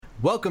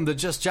Welcome to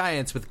Just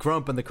Giants with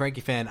Grump and the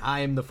Cranky Fan. I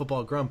am the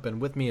Football Grump,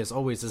 and with me as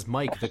always is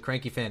Mike, the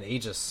Cranky Fan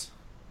Aegis.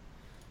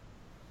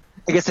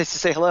 I guess I should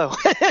say hello.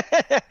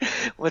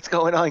 What's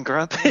going on,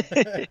 Grump?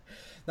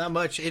 Not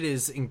much. It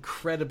is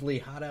incredibly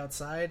hot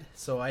outside,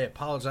 so I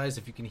apologize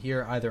if you can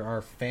hear either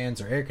our fans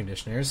or air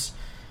conditioners.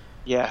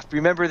 Yeah,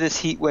 remember this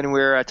heat when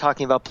we're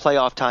talking about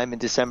playoff time in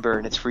December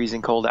and it's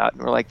freezing cold out,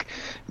 and we're like,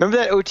 remember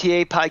that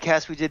OTA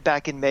podcast we did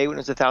back in May when it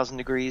was 1,000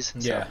 degrees?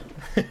 Yeah.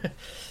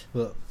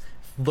 Well,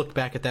 look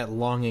back at that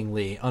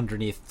longingly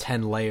underneath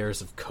 10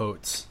 layers of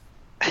coats.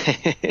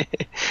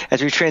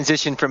 As we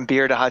transition from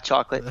beer to hot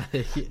chocolate.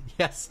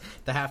 Yes,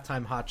 the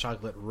halftime hot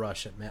chocolate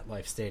rush at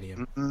MetLife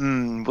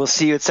Stadium. We'll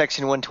see you at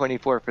section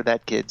 124 for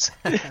that, kids.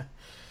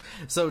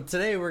 So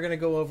today we're going to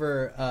go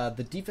over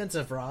the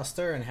defensive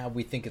roster and how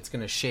we think it's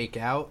going to shake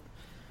out.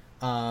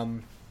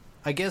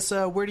 I guess,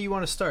 where do you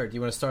want to start? Do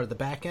you want to start at the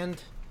back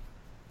end?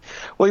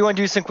 Well, you want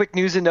to do some quick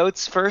news and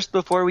notes first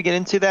before we get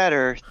into that,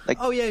 or like?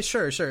 Oh yeah,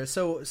 sure.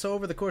 So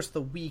over the course of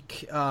the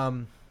week,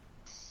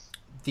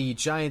 the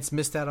Giants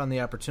missed out on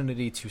the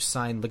opportunity to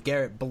sign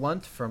LeGarrette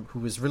Blount, who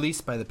was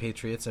released by the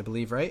Patriots, I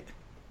believe, right?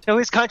 No,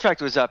 his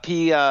contract was up.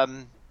 They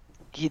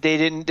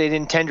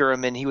didn't tender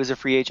him, and he was a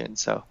free agent.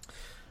 So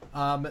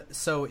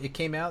it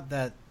came out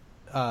that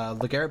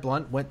LeGarrette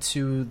Blount went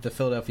to the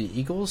Philadelphia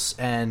Eagles,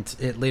 and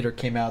it later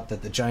came out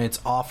that the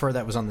Giants' offer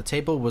that was on the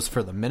table was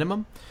for the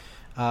minimum.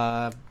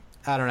 I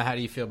don't know. How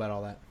do you feel about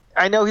all that?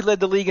 I know he led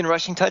the league in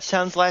rushing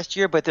touchdowns last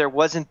year, but there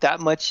wasn't that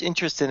much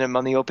interest in him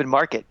on the open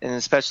market, and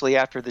especially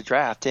after the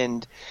draft.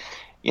 And,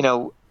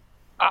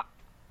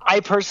 I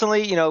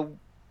personally,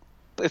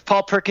 if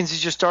Paul Perkins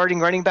is your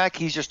starting running back,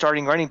 he's your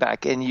starting running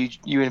back, and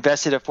you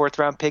invested a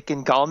fourth-round pick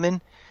in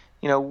Gallman,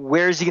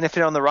 where is he going to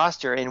fit on the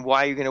roster, and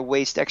why are you going to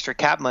waste extra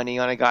cap money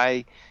on a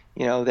guy,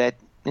 that,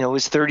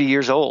 was 30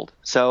 years old?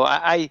 So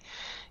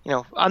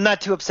I'm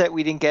not too upset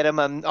we didn't get him.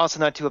 I'm also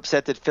not too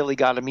upset that Philly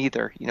got him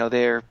either.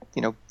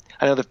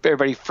 I know that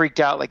everybody freaked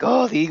out like,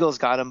 oh, the Eagles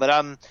got him, but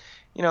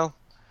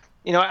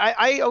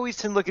I always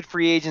tend to look at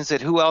free agents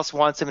at who else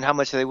wants him and how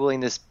much are they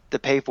willing to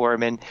pay for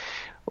him. And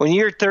when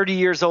you're 30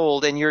 years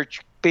old and you're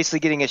basically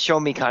getting a show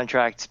me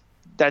contract,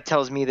 that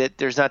tells me that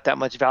there's not that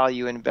much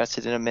value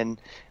invested in him,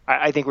 and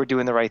I think we're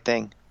doing the right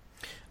thing.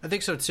 I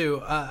think so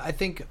too. I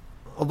think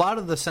a lot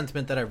of the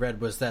sentiment that I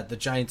read was that the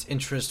Giants'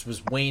 interest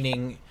was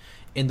waning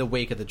in the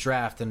wake of the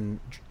draft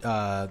and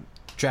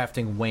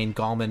drafting Wayne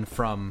Gallman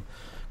from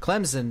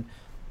Clemson,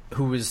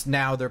 who is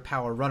now their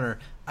power runner.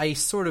 I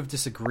sort of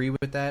disagree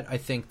with that. I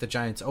think the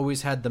Giants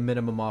always had the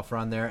minimum offer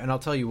on there, and I'll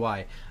tell you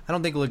why. I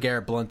don't think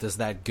LeGarrette Blount is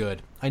that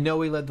good. I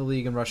know he led the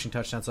league in rushing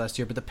touchdowns last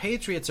year, but the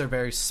Patriots are a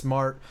very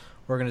smart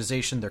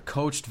organization. They're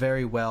coached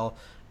very well,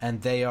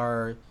 and they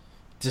are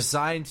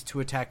designed to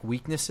attack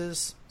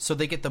weaknesses, so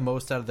they get the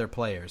most out of their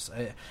players.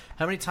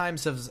 How many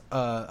times has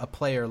a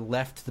player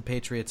left the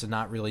Patriots and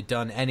not really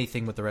done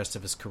anything with the rest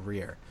of his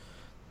career?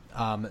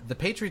 The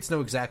Patriots know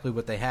exactly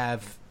what they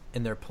have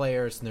in their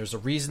players, and there's a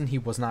reason he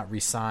was not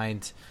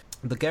re-signed.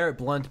 LeGarrette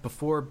Blount,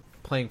 before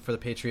playing for the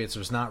Patriots,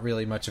 was not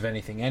really much of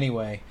anything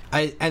anyway.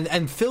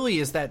 And Philly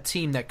is that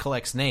team that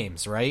collects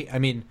names, right? I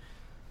mean,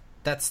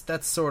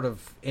 that's sort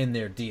of in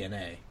their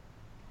DNA.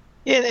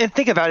 Yeah, and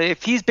think about it.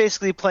 If he's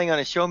basically playing on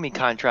a show-me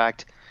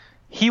contract,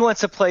 he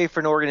wants to play for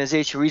an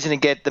organization where he's going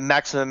to get the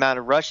maximum amount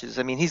of rushes.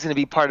 I mean, he's going to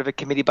be part of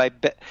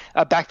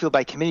a backfield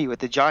by committee with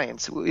the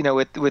Giants.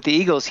 With the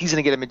Eagles, he's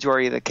going to get a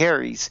majority of the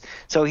carries,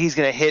 so he's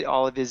going to hit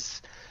all of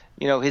his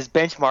his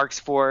benchmarks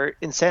for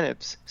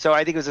incentives. So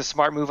I think it was a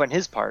smart move on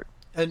his part.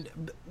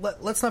 And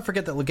let's not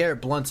forget that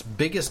LeGarrette Blount's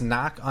biggest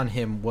knock on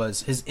him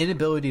was his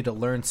inability to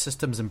learn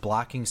systems and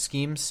blocking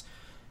schemes.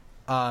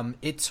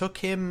 It took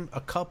him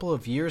a couple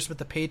of years with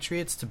the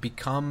Patriots to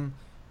become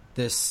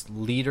this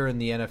leader in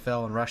the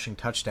NFL in rushing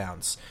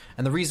touchdowns.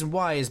 And the reason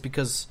why is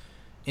because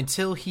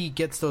until he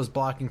gets those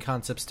blocking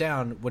concepts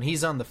down, when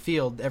he's on the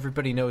field,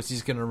 everybody knows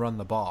he's going to run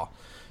the ball.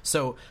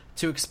 So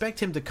to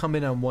expect him to come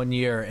in on 1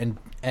 year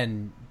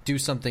and do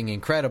something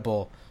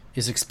incredible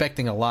is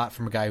expecting a lot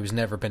from a guy who's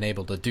never been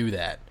able to do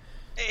that.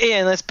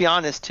 And let's be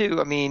honest, too.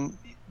 I mean,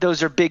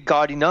 those are big,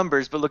 gaudy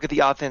numbers, but look at the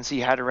offense he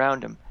had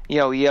around him.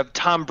 You have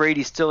Tom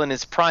Brady still in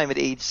his prime at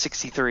age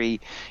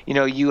 63.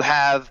 You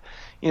have,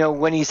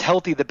 when he's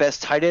healthy, the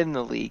best tight end in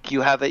the league.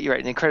 You have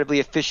an incredibly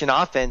efficient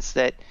offense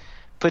that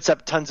puts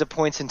up tons of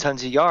points and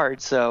tons of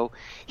yards. So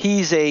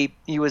he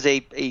was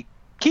a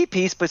key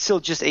piece, but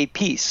still just a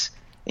piece.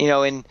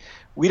 And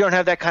we don't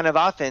have that kind of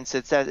offense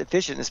that's that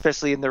efficient,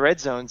 especially in the red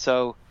zone.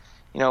 So,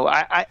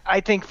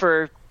 I think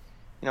for,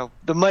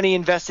 the money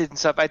invested and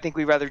stuff, I think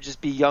we'd rather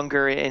just be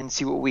younger and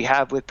see what we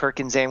have with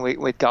Perkins and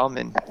with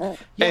Gallman,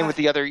 and with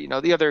the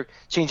other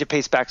change of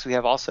pace backs we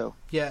have also.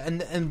 Yeah,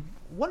 and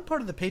one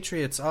part of the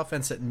Patriots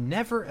offense that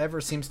never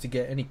ever seems to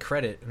get any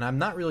credit, and I'm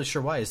not really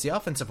sure why, is the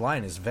offensive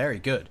line is very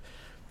good.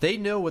 They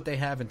know what they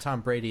have in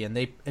Tom Brady, and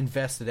they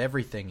invested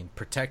everything in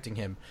protecting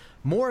him.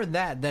 More in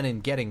that than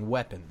in getting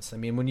weapons. I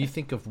mean, when you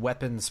think of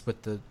weapons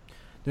with the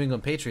New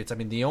England Patriots, I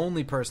mean, the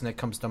only person that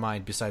comes to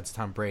mind besides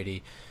Tom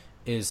Brady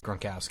is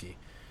Gronkowski.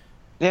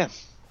 Yeah.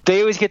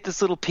 They always get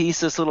this little piece,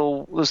 this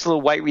little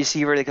white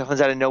receiver that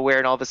comes out of nowhere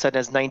and all of a sudden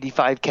has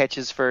 95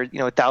 catches for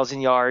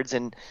 1,000 yards,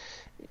 and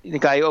the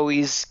guy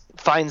always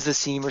finds the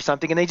seam or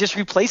something, and they just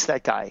replace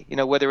that guy.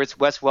 Whether it's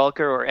Wes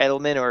Welker or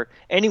Edelman or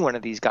any one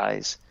of these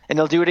guys, and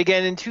they'll do it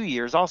again in 2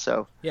 years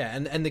also. Yeah,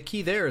 and the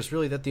key there is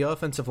really that the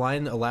offensive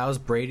line allows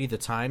Brady the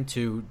time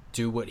to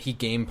do what he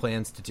game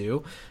plans to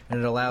do,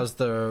 and it allows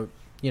the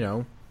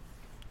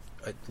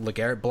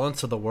LeGarrette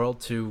Blunts of the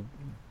world to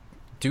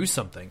do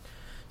something.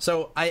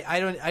 So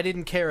I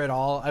didn't care at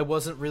all. I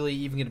wasn't really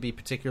even going to be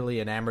particularly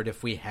enamored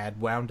if we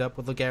had wound up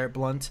with LeGarrette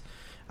Blount.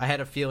 I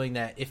had a feeling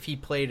that if he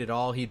played at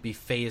all, he'd be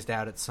phased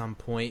out at some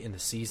point in the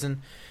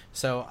season.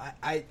 So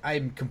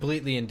I'm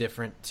completely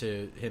indifferent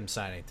to him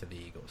signing to the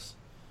Eagles.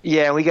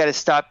 Yeah, we got to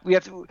stop.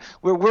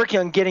 We're working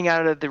on getting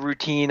out of the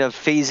routine of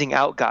phasing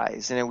out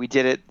guys, and we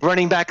did it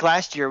running back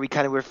last year. We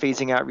kind of were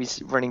phasing out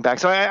running back,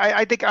 so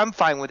I think I'm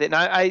fine with it.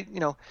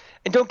 And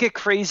and don't get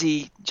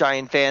crazy,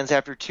 Giant fans.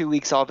 After 2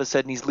 weeks, all of a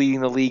sudden he's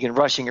leading the league in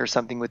rushing or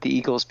something with the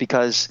Eagles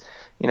because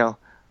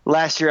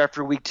last year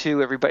after week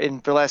 2, everybody,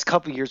 and for the last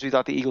couple of years, we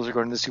thought the Eagles were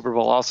going to the Super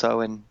Bowl also,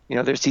 and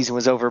their season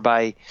was over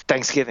by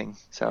Thanksgiving.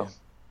 So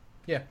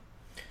yeah.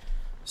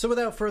 So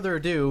without further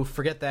ado,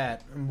 forget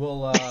that.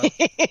 We'll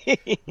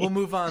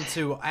move on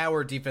to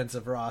our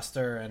defensive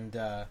roster, and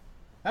I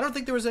don't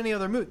think there was any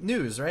other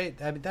news, right?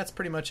 I mean, that's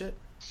pretty much it.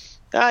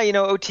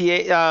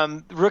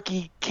 OTA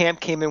rookie camp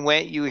came and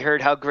went. You heard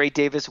how great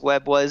Davis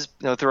Webb was,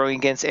 throwing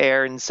against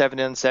air and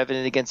 7-on-7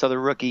 and against other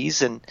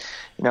rookies, and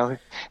the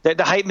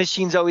hype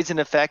machine's always in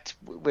effect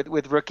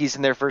with rookies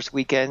in their first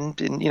weekend,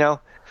 and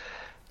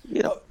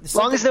as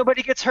long as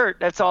nobody gets hurt,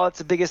 that's all. It's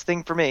the biggest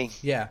thing for me.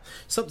 Yeah,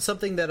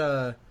 something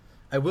that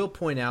I will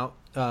point out,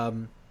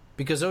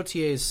 because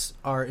OTAs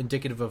are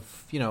indicative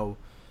of,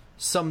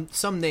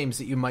 some names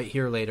that you might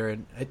hear later.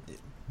 And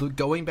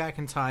going back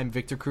in time,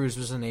 Victor Cruz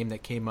was a name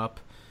that came up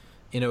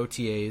in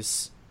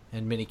OTAs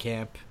and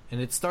minicamp, and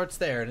it starts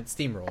there and it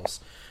steamrolls.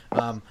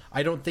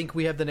 I don't think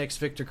we have the next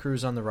Victor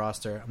Cruz on the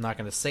roster. I'm not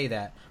going to say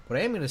that. What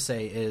I am going to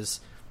say is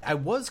I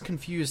was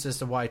confused as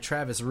to why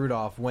Travis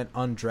Rudolph went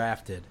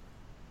undrafted.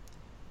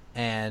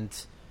 And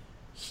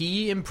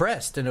he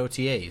impressed in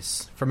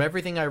OTAs. From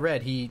everything I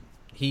read, he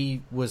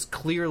was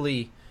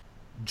clearly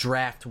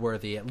draft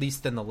worthy, at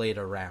least in the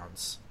later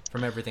rounds,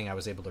 from everything I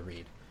was able to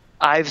read.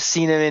 I've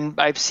seen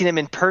him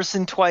in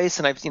person twice,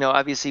 and I've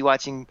obviously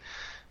watching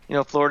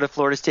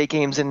Florida State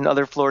games and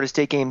other Florida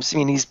State games. I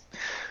mean,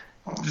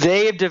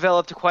 they have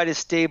developed quite a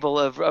stable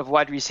of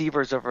wide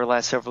receivers over the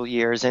last several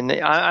years, and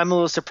I'm a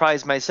little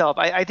surprised myself.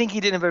 I think he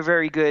didn't have a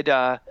very good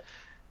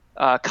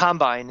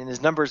combine, and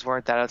his numbers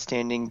weren't that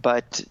outstanding,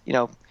 but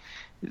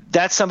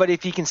that's somebody,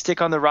 if he can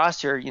stick on the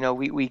roster,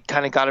 we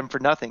kind of got him for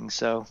nothing.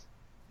 So,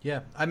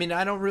 yeah, I mean,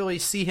 I don't really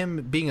see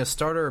him being a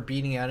starter or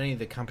beating out any of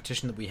the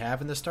competition that we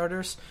have in the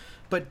starters,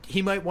 but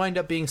he might wind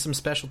up being some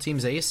special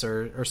teams ace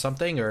or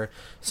something, or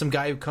some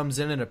guy who comes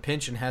in a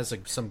pinch and has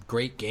some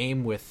great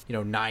game with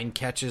 9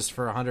 catches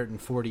for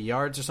 140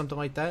 yards or something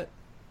like that.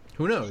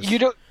 Who knows? You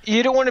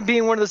don't want to be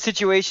in one of those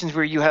situations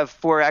where you have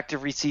 4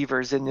 active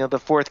receivers and the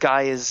fourth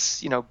guy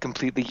is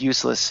completely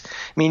useless. I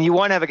mean, you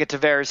want to have like a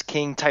Tavares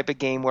King type of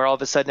game where all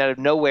of a sudden out of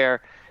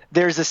nowhere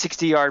there's a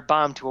 60-yard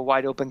bomb to a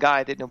wide open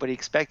guy that nobody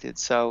expected.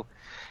 So,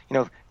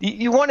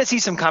 you want to see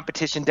some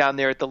competition down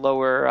there at the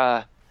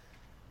lower,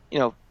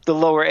 the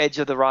lower edge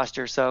of the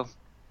roster. So.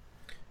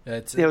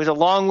 It was a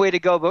long way to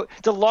go, but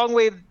it's a long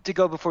way to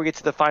go before we get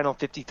to the final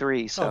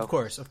 53. So. Oh, of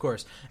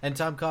course. And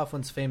Tom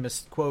Coughlin's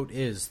famous quote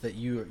is that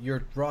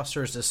your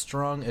roster is as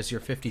strong as your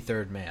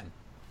 53rd man.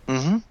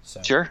 Mm-hmm.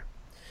 So, sure.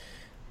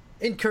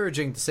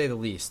 Encouraging, to say the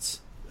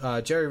least.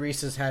 Jerry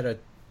Reese has had a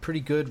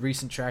pretty good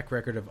recent track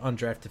record of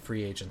undrafted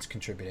free agents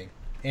contributing.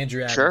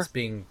 Andrew Adams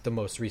being the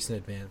most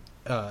recent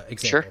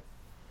example.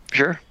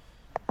 Sure.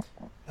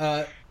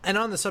 And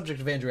on the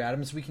subject of Andrew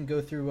Adams, we can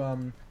go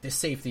through the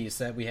safeties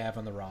that we have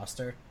on the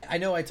roster. I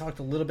know I talked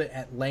a little bit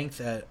at length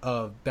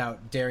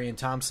about Darian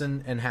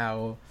Thompson and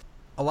how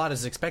a lot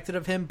is expected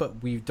of him,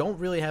 but we don't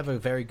really have a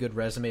very good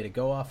resume to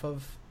go off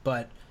of.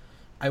 But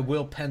I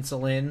will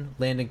pencil in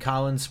Landon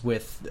Collins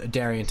with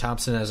Darian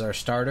Thompson as our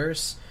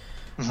starters.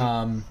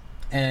 Mm-hmm.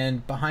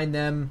 And behind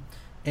them,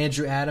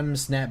 Andrew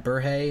Adams, Nat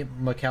Burhay,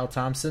 Mikel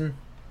Thompson.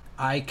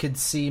 I could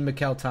see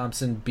Mikel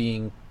Thompson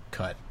being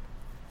cut.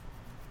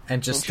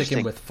 And just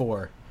sticking with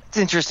 4. It's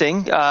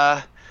interesting.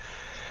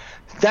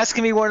 That's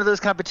going to be one of those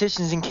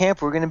competitions in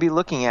camp we're going to be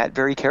looking at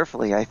very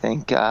carefully, I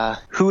think.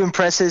 Who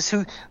impresses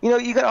who?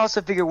 You got to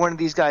also figure one of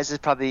these guys is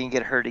probably going to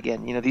get hurt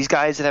again. These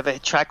guys that have a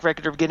track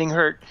record of getting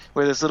hurt,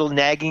 where there's little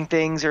nagging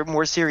things or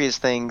more serious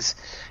things.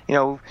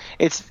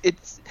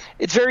 It's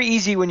very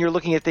easy when you're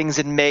looking at things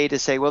in May to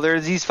say, well,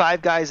 there's these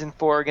 5 guys and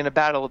 4 are going to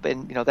battle,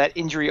 and that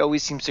injury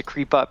always seems to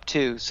creep up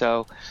too.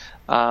 So.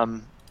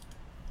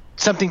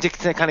 Something to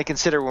kind of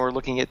consider when we're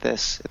looking at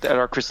this, at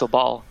our crystal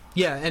ball.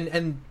 Yeah,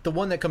 and the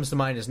one that comes to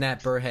mind is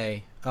Nat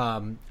Burhay.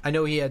 I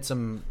know he had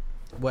some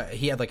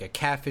he had like a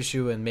calf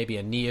issue and maybe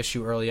a knee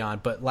issue early on,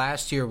 but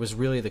last year was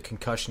really the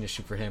concussion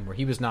issue for him, where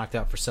he was knocked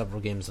out for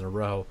several games in a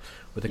row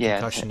with a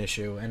concussion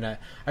issue. And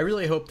I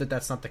really hope that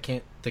that's not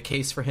the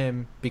case for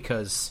him,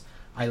 because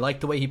I like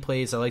the way he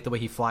plays. I like the way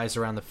he flies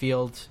around the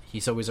field.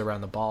 He's always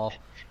around the ball.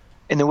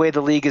 And the way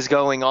the league is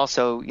going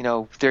also,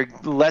 there are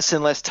less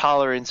and less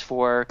tolerance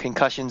for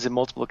concussions and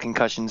multiple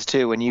concussions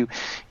too. When you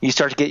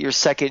start to get your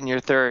second and your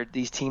third,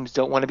 these teams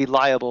don't want to be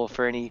liable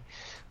for any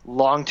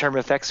long-term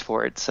effects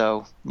for it.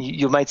 So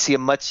you might see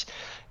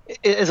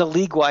as a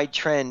league-wide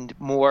trend,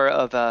 more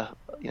of a,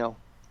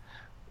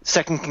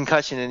 second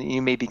concussion and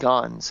you may be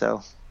gone.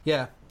 So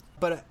yeah,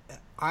 but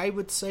I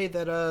would say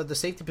that the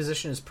safety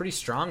position is pretty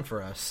strong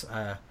for us.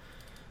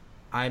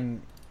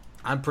 I'm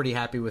pretty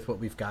happy with what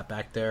we've got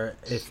back there.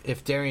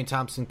 If Darian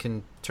Thompson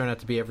can turn out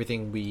to be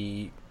everything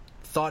we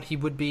thought he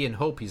would be and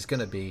hope he's going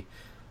to be,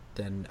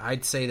 then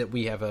I'd say that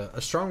we have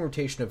a strong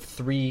rotation of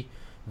 3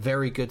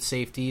 very good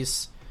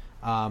safeties.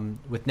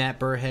 With Nat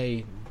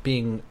Burhay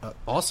being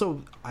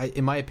also,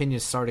 in my opinion,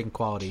 starting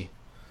quality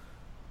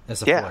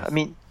as a fourth. I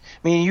mean,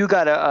 you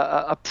got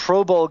a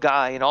Pro Bowl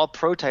guy, an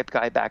All-Pro type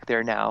guy back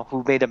there now,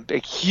 who made a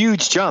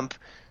huge jump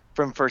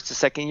from first to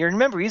second year. And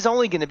remember, he's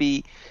only going to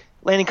be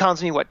Landon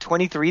Collins,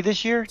 23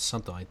 this year,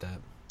 something like that.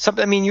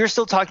 You're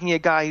still talking a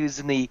guy who's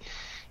in the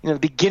the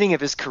beginning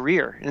of his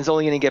career and is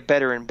only going to get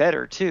better and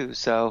better too.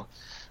 So,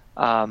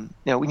 when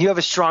you have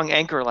a strong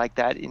anchor like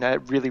that,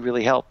 it really,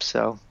 really helps.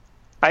 So.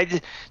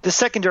 The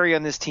secondary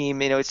on this team,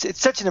 it's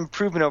such an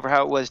improvement over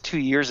how it was 2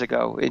 years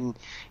ago, and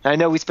I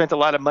know we spent a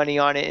lot of money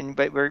on it,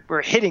 but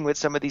we're hitting with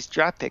some of these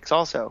draft picks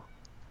also,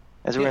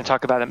 as we're going to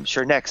talk about, I'm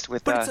sure, next.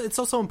 But it's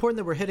also important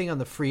that we're hitting on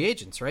the free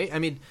agents, right? I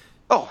mean,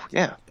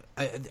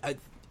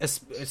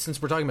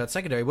 since we're talking about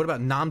secondary, what about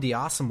Nnamdi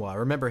Asomugha?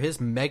 Remember his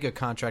mega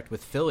contract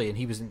with Philly, and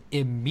he was an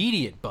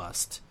immediate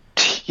bust.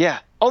 Yeah,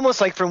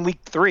 almost like from week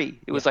 3,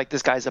 it was like,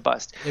 this guy's a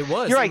bust. It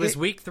was. You're right. It was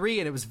week 3,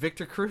 and it was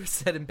Victor Cruz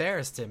that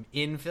embarrassed him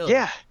in Philly.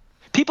 Yeah.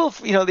 People,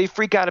 they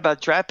freak out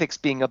about draft picks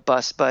being a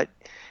bust, but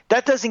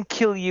that doesn't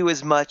kill you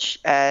as much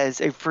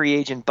as a free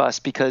agent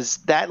bust, because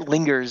that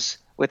lingers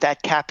with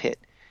that cap hit.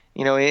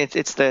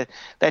 It's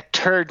that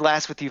turd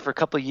lasts with you for a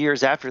couple of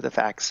years after the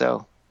fact,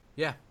 so.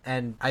 Yeah,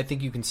 and I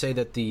think you can say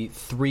that the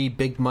 3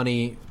 big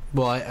money...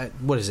 Well,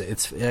 what is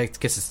it? I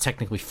guess it's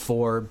technically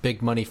 4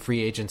 big money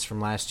free agents from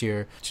last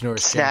year.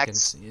 Janoris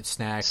Jenkins,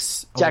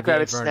 Snacks, Jack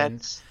Rabbit,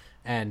 Vernon,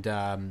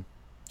 and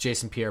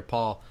Jason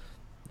Pierre-Paul.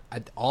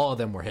 All of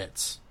them were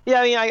hits.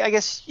 Yeah, I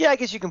guess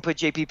you can put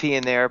JPP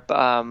in there,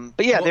 but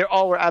they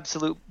all were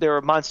they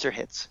were monster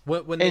hits.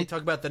 When they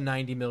talk about the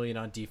 $90 million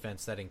on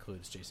defense, that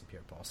includes Jason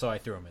Pierre-Paul. So I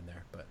threw him in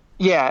there, but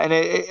yeah, and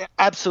it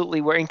absolutely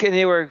were, and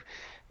they were.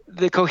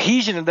 The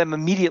cohesion of them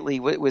immediately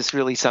was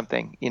really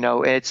something.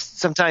 It's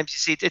sometimes you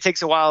see it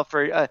takes a while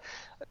for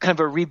kind of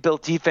a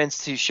rebuilt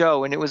defense to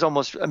show, and it was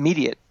almost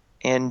immediate.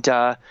 And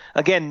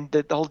again,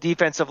 the whole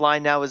defensive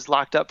line now is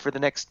locked up for the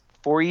next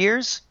 4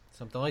 years,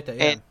 something like that.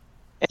 Yeah. And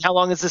how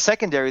long is the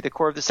secondary? The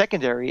core of the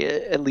secondary,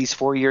 at least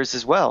 4 years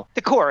as well.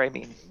 The core, I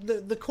mean.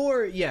 The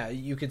core, yeah,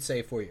 you could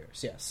say 4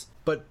 years, yes.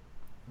 But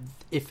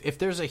if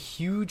there's a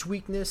huge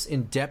weakness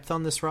in depth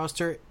on this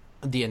roster,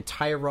 the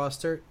entire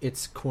roster,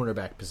 it's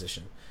cornerback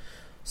position.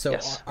 So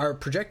yes. Our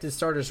projected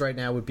starters right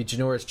now would be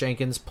Janoris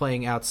Jenkins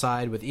playing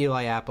outside with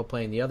Eli Apple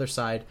playing the other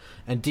side,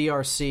 and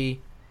DRC,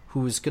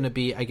 who is going to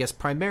be, I guess,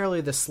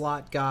 primarily the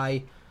slot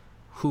guy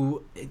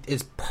who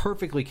is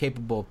perfectly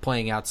capable of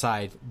playing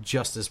outside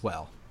just as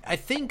well. I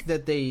think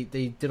that they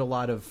did a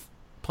lot of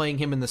playing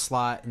him in the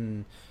slot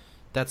and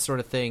that sort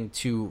of thing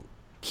to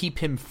keep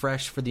him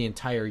fresh for the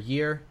entire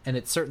year, and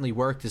it certainly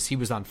worked as he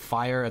was on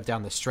fire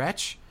down the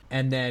stretch.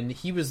 And then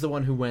he was the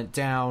one who went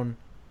down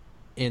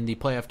in the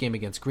playoff game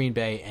against Green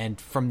Bay, and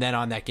from then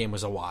on, that game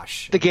was a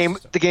wash. The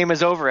game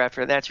was over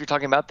after that. You're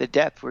talking about the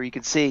depth, where you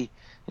could see,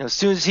 as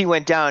soon as he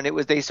went down,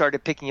 they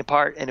started picking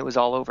apart, and it was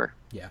all over.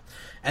 Yeah,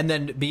 and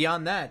then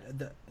beyond that,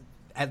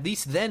 at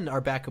least then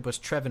our backup was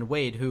Trevin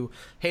Wade, who,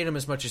 hate him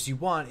as much as you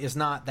want, is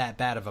not that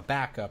bad of a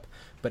backup.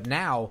 But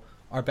now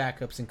our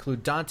backups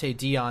include Dante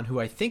Dion, who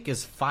I think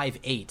is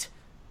 5'8",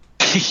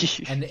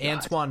 and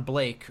Antoine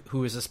Blake,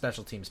 who is a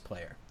special teams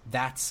player.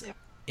 That's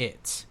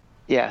it.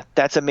 Yeah,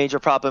 that's a major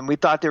problem. We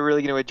thought they were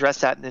really going to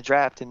address that in the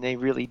draft, and they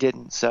really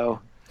didn't. So,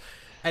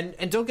 and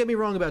don't get me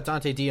wrong about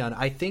Dante Dion.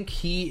 I think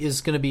he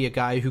is going to be a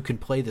guy who can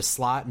play the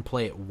slot and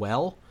play it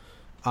well.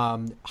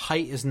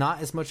 Height is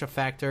not as much a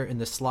factor in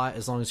the slot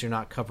as long as you're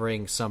not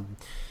covering some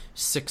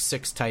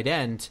 6'6" tight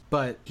end.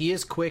 But he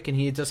is quick, and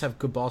he does have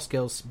good ball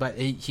skills. But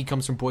he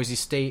comes from Boise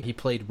State. He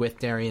played with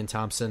Darian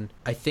Thompson.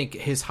 I think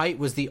his height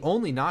was the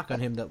only knock on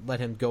him that let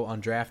him go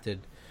undrafted.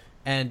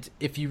 And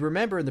if you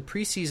remember in the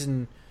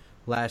preseason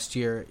last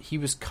year, he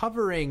was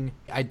covering,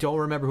 I don't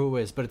remember who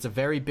it was, but it's a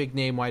very big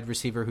name wide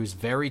receiver who's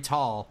very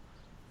tall,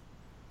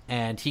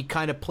 and he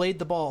kind of played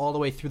the ball all the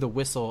way through the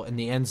whistle in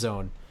the end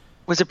zone.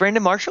 Was it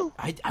Brandon Marshall?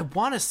 I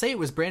want to say it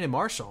was Brandon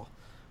Marshall,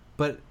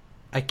 but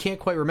I can't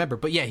quite remember.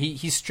 But yeah,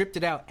 he stripped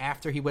it out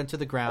after he went to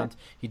the ground.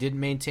 He didn't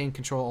maintain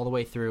control all the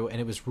way through,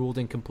 and it was ruled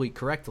incomplete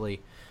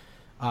correctly.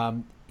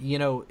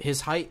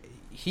 His height,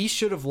 he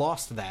should have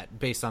lost that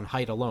based on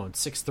height alone,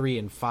 6'3"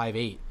 and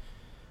 5'8".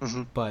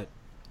 Mm-hmm. But,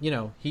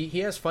 he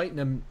has fight in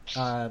him.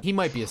 He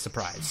might be a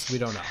surprise. We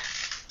don't know.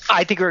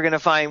 I think we're going to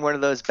find one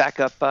of those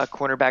backup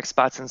cornerback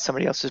spots on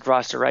somebody else's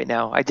roster right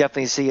now. I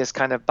definitely see us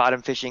kind of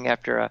bottom fishing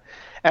after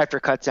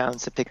cut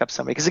downs to pick up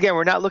somebody. Because again,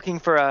 we're not looking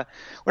for a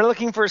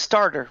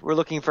starter. We're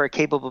looking for a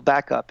capable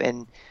backup,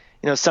 and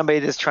somebody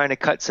that's trying to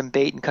cut some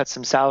bait and cut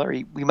some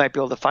salary. We might be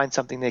able to find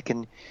something that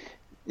can,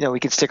 we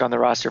can stick on the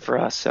roster for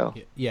us. So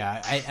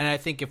yeah, I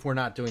think if we're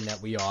not doing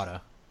that, we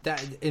oughta.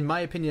 That, in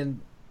my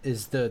opinion,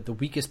 is the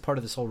weakest part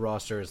of this whole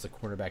roster is the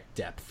cornerback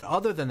depth.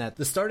 Other than that,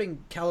 the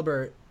starting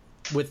caliber,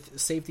 with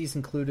safeties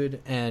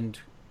included and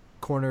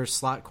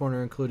slot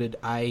corner included,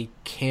 I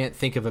can't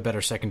think of a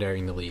better secondary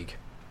in the league.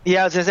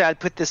 Yeah, I was going to say,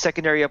 I'd put the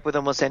secondary up with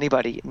almost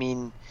anybody. I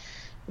mean,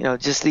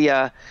 just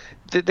the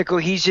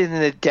cohesion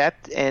and the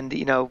depth and,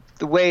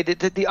 the way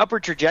that the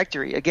upward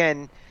trajectory.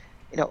 Again,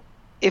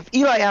 if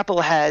Eli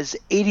Apple has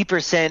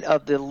 80%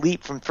 of the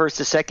leap from first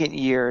to second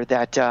year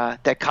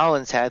that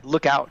Collins had,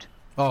 look out.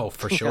 Oh,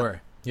 for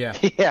sure. Yeah.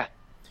 Yeah.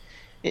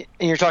 And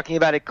you're talking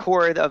about a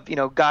core of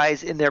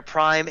guys in their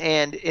prime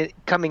and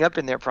coming up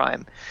in their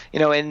prime,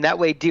 and that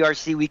way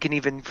DRC, we can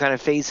even kind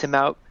of phase him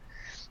out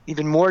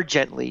even more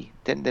gently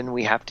than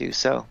we have to.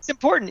 So it's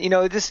important.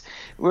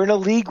 We're in a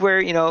league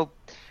where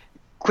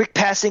quick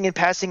passing and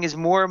passing is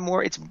more and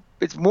more. It's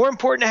more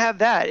important to have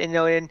that,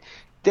 and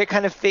that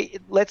kind of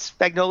lets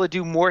Spagnuolo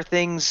do more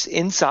things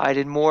inside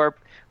and more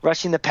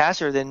rushing the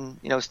passer than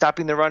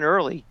stopping the run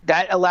early.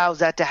 That allows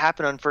that to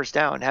happen on first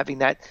down. Having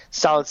that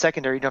solid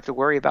secondary, you don't have to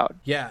worry about.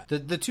 Yeah,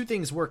 the two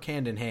things work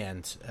hand in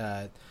hand.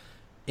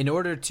 In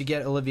order to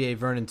get Olivier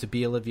Vernon to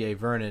be Olivier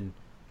Vernon,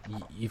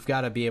 you've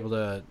got to be able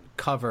to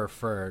cover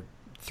for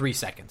 3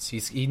 seconds.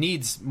 He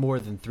needs more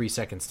than 3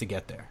 seconds to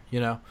get there.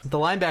 The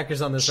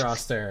linebackers on this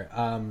roster.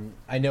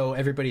 I know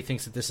everybody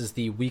thinks that this is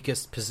the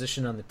weakest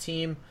position on the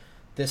team.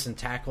 This and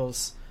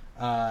tackles.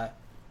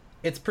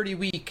 It's pretty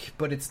weak,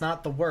 but it's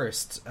not the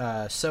worst.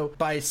 So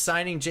by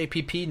signing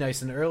JPP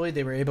nice and early,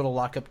 they were able to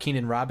lock up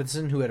Keenan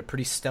Robinson, who had a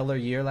pretty stellar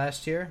year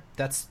last year.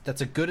 That's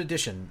a good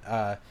addition.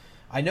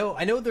 I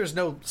know there's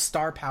no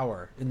star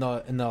power in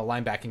the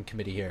linebacking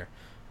committee here,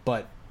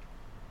 but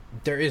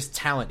there is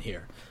talent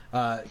here.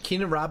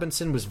 Keenan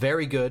Robinson was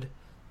very good.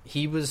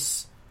 He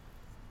was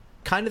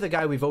kind of the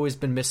guy we've always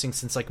been missing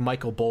since like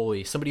Michael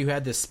Boley, somebody who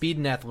had the speed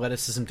and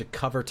athleticism to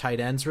cover tight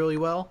ends really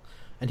well.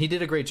 And he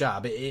did a great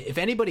job. If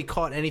anybody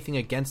caught anything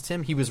against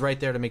him, he was right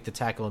there to make the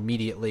tackle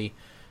immediately.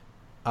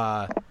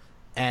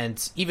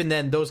 And even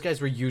then, those guys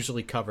were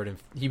usually covered, and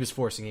he was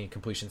forcing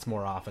incompletions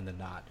more often than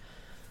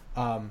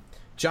not.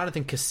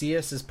 Jonathan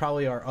Casillas is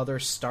probably our other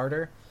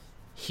starter.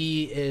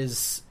 He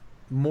is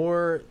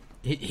more...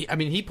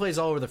 he plays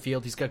all over the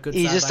field. He's got good...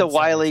 He's just a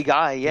wily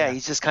guy. Yeah,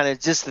 he's just kind of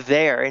just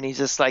there, and he's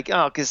just like,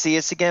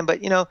 Casillas again.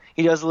 But,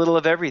 he does a little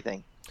of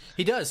everything.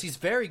 He does. He's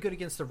very good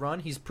against the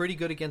run. He's pretty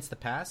good against the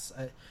pass.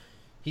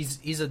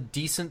 He's a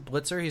decent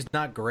blitzer. He's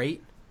not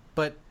great,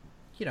 but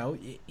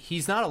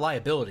he's not a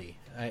liability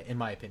in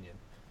my opinion.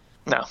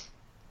 No,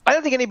 I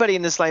don't think anybody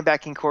in this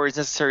linebacking core is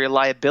necessarily a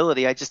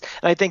liability.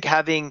 I think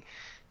having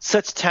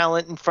such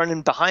talent in front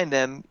and behind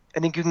them,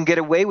 I think you can get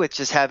away with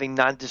just having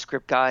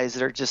nondescript guys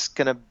that are just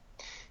gonna,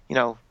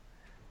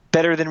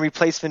 better than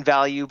replacement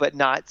value, but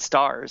not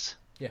stars.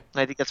 Yeah,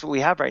 and I think that's what we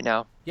have right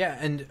now. Yeah,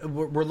 and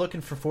we're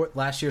looking for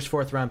last year's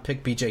 4th round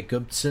pick BJ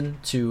Goodson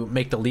to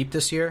make the leap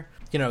this year.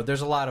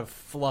 There's a lot of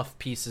fluff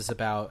pieces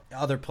about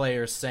other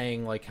players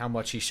saying like how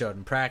much he showed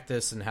in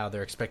practice and how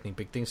they're expecting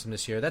big things from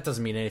this year. That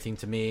doesn't mean anything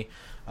to me.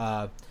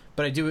 But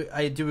I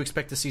do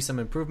expect to see some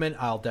improvement.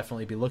 I'll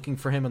definitely be looking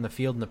for him on the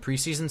field in the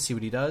preseason, see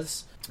what he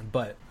does.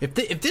 But if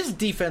this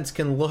defense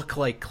can look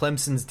like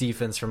Clemson's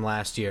defense from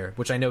last year,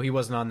 which I know he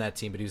wasn't on that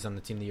team, but he was on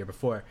the team the year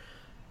before,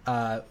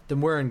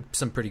 then we're in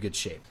some pretty good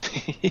shape.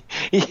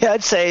 Yeah,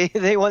 I'd say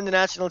they won the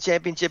national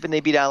championship and they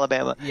beat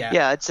Alabama.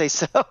 Yeah, I'd say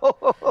so.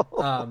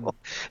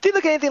 If they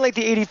look anything like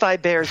the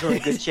 '85 Bears, we're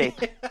in good shape.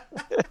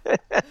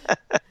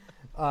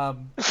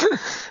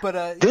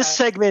 This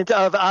segment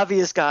of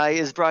Obvious Guy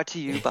is brought to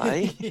you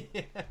by.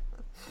 Yeah.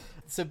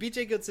 So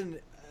BJ Goodson,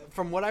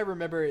 from what I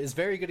remember, is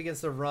very good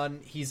against the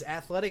run. He's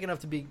athletic enough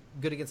to be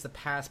good against the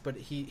pass, but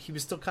he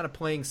was still kind of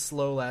playing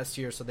slow last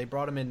year, so they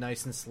brought him in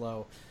nice and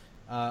slow.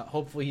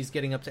 Hopefully he's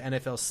getting up to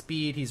NFL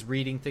speed. He's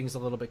reading things a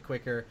little bit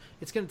quicker.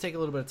 It's going to take a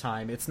little bit of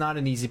time. It's not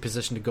an easy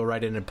position to go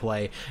right in and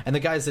play. And the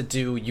guys that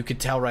do, you could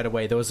tell right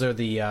away. Those are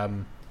the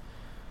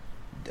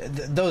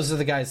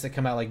guys that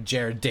come out like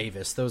Jared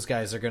Davis. Those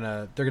guys they're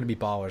gonna be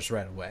ballers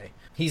right away.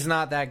 He's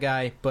not that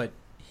guy, but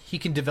he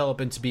can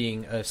develop into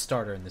being a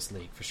starter in this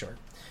league for sure.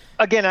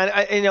 Again,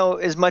 I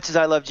as much as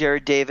I love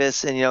Jared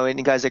Davis and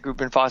any guys like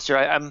Reuben Foster,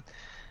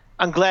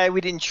 I'm glad we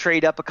didn't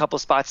trade up a couple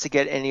spots to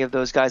get any of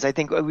those guys. I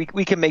think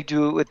we can make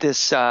do with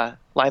this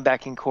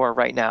linebacking core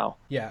right now.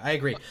 Yeah, I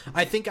agree.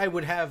 I think I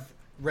would have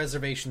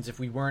reservations if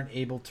we weren't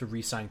able to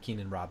re-sign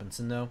Keenan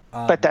Robinson, though.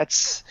 But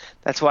that's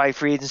why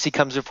free agency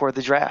comes before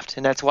the draft,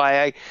 and that's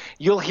why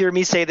you'll hear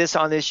me say this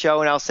on this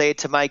show, and I'll say it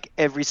to Mike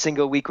every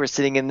single week we're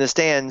sitting in the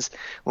stands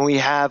when we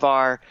have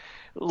our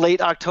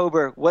late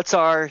October. What's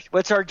our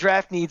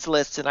draft needs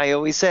list? And I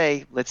always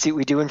say, let's see what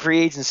we do in free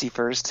agency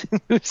first.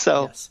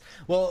 So yes.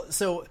 Well,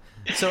 so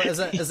as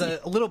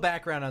a little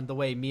background on the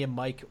way me and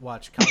Mike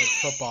watch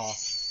college football.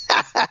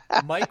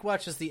 Mike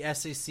watches the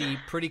SEC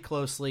pretty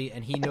closely,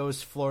 and he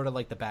knows Florida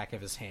like the back of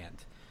his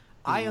hand.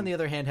 I, on the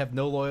other hand, have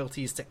no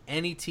loyalties to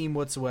any team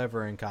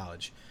whatsoever in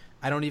college.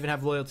 I don't even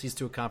have loyalties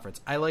to a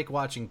conference. I like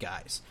watching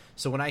guys.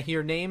 So when I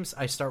hear names,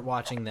 I start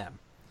watching them.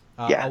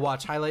 I'll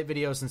watch highlight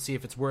videos and see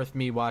if it's worth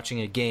me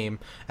watching a game,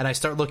 and I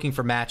start looking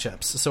for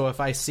matchups. So if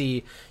I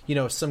see,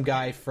 some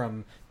guy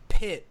from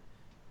Pitt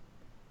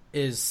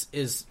is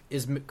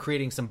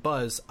creating some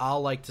buzz,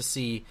 I'll like to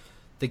see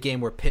the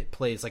game where Pitt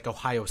plays like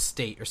Ohio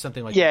State or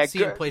something like that. See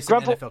him play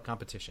some NFL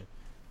competition.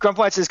 Grump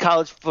watches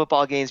college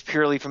football games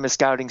purely from a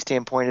scouting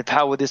standpoint of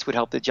how this would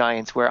help the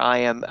Giants, where I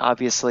am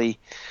obviously,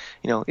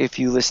 if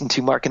you listen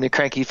to Mark and the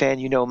Cranky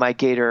Fan, my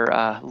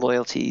Gator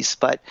loyalties.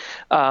 But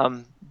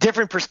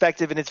different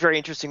perspective, and it's very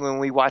interesting when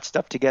we watch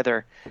stuff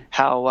together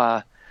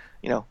how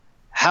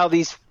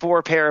these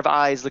four pair of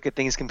eyes look at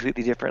things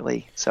completely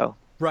differently. So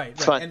right.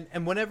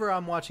 And whenever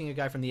I'm watching a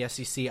guy from the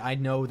SEC, I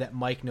know that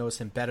Mike knows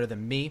him better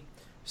than me.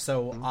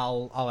 So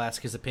I'll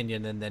ask his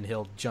opinion, and then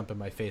he'll jump in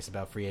my face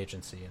about free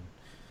agency.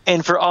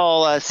 And for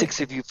all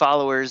 6 of you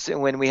followers,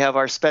 when we have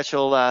our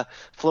special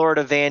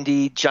Florida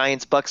Vandy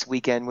Giants Bucks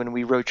weekend, when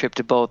we road trip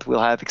to both,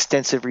 we'll have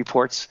extensive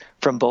reports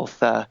from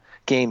both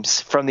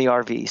games from the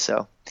RV.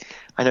 So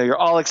I know you're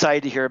all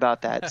excited to hear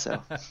about that.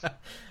 So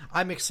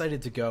I'm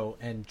excited to go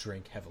and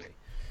drink heavily.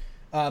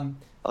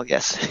 Oh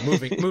yes.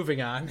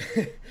 moving on.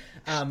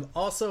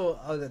 Also,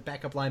 the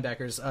backup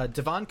linebackers,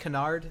 Devon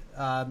Kennard.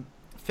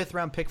 5th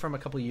round pick from a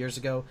couple of years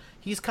ago.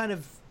 He's kind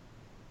of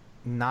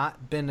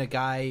not been a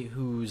guy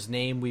whose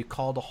name we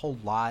called a whole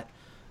lot.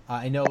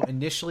 I know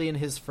initially in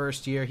his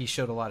first year he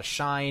showed a lot of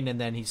shine, and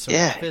then he sort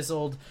of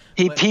fizzled.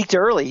 He peaked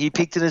early. He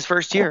peaked in his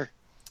first year.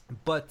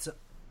 But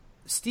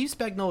Steve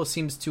Spagnuolo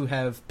seems to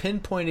have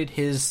pinpointed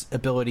his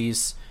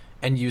abilities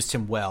and used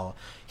him well.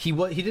 He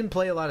didn't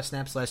play a lot of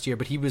snaps last year,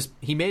 but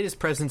he made his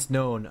presence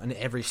known on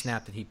every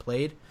snap that he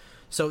played.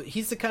 So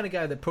he's the kind of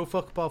guy that Pro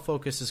Football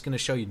Focus is going to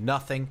show you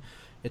nothing.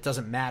 It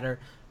doesn't matter,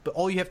 but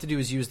all you have to do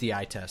is use the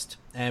eye test.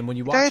 And when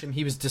you watch him,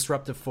 he was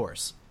disruptive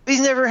force. He's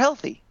never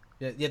healthy.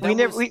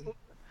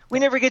 We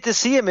never get to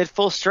see him at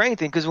full strength,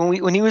 because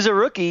when he was a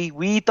rookie,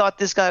 we thought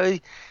this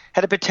guy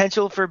had a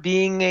potential for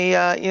being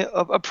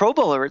a Pro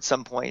Bowler at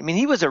some point. I mean,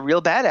 he was a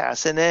real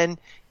badass, and then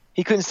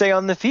he couldn't stay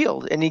on the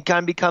field, and he kind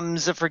of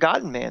becomes a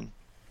forgotten man.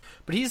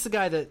 But he's the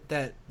guy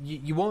that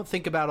you won't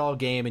think about all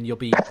game, and you'll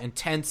be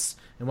intense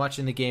and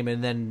watching the game,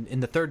 and then in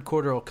the third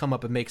quarter he'll come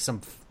up and make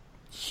some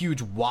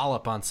huge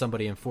wallop on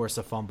somebody and force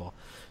a fumble.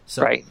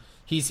 So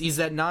he's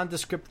that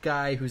nondescript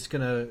guy who's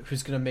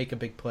gonna make a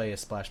big play, a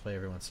splash play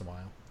every once in a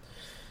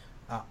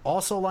while.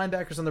 Also,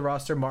 linebackers on the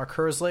roster: Mark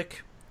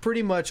Herzlich,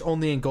 pretty much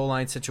only in goal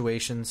line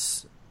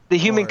situations. The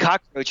human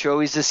cockroach who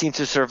always just seems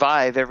to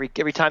survive. Every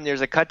time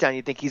there's a cut down,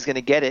 you think he's going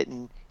to get it,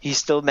 and he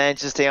still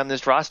managed to stay on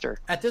this roster.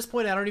 At this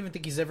point, I don't even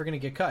think he's ever going to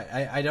get cut.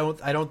 I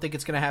don't think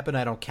it's going to happen.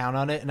 I don't count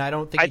on it, and I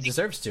don't think he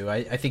deserves to.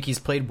 I think he's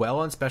played well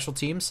on special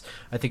teams.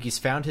 I think he's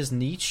found his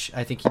niche.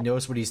 I think he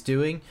knows what he's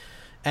doing.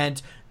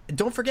 And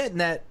don't forget in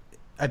that,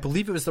 I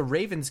believe it was the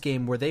Ravens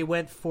game where they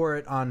went for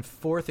it on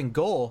 4th and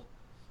goal.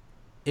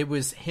 It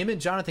was him and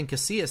Jonathan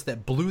Casillas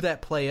that blew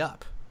that play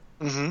up.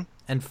 Mm-hmm.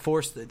 And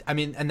forced it.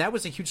 And that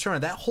was a huge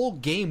turnaround. That whole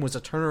game was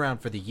a turnaround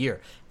for the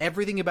year.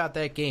 Everything about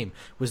that game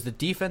was the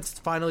defense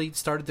finally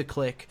started to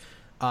click.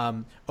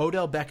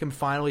 Odell Beckham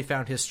finally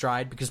found his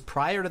stride, because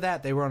prior to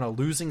that they were on a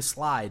losing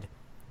slide.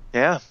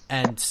 Yeah.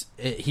 And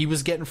he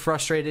was getting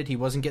frustrated. He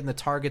wasn't getting the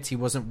targets. He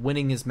wasn't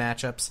winning his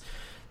matchups.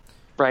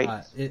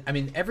 Right.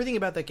 Everything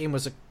about that game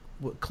was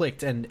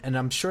clicked, and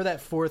I'm sure that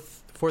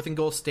fourth and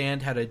goal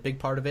stand had a big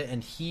part of it,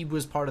 and he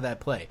was part of that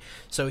play.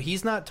 So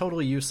he's not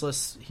totally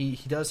useless. He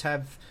does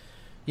have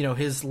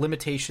his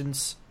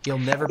limitations. He'll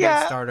never be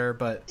a starter,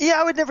 but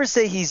I would never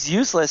say he's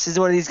useless. He's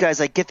one of these guys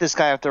like, get this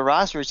guy off the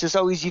roster. It's just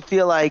always you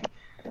feel like,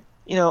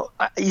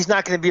 he's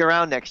not going to be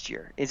around next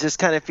year. It just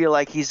kind of feel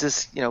like he's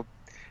just,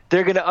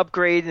 they're going to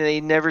upgrade, and they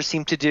never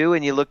seem to do.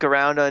 And you look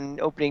around on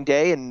opening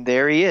day, and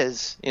there he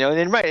is,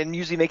 and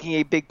usually making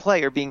a big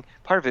play or being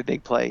part of a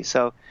big play.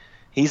 So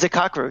he's a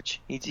cockroach.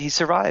 He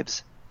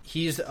survives.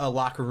 He's a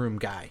locker room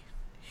guy.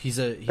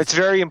 It's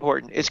very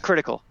important. It's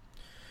critical.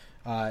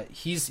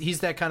 He's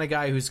that kind of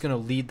guy who's going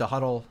to lead the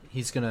huddle.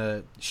 He's going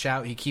to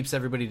shout. He keeps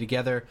everybody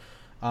together.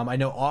 I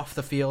know off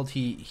the field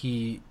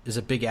he is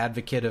a big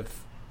advocate of,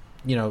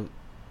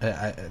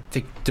 I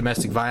think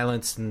domestic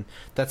violence and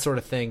that sort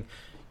of thing.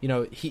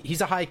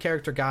 He's a high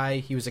character guy.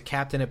 He was a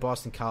captain at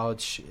Boston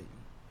College.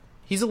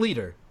 He's a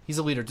leader.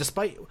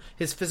 Despite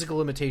his physical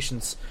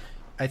limitations,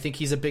 I think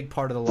he's a big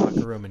part of the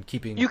locker room and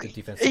keeping the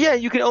defense. Yeah,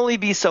 you can only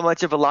be so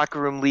much of a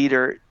locker room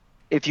leader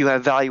if you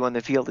have value on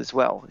the field as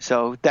well.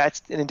 So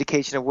that's an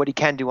indication of what he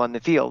can do on the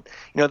field.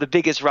 The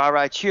biggest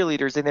rah-rah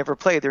cheerleaders, they never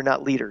play. They're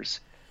not leaders.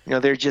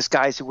 They're just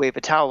guys who wave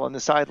a towel on the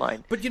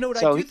sideline. But I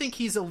do think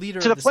he's a leader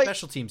of the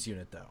special teams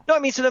unit, though. No,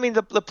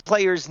 the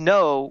players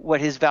know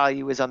what his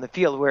value is on the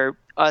field, where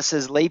us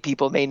as lay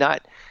people may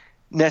not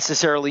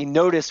necessarily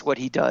notice what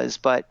he does,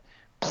 but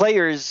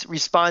players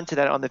respond to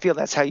that on the field.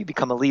 That's how you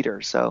become a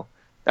leader. So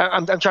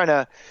I'm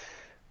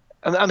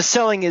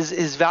selling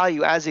his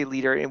value as a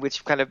leader, in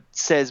which kind of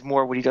says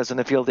more what he does on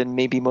the field than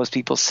maybe most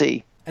people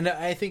see. And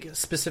I think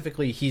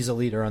specifically he's a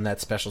leader on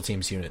that special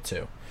teams unit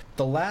too.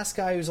 The last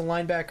guy who's a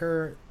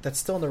linebacker that's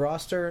still in the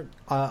roster,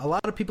 a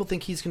lot of people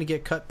think he's going to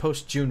get cut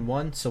post June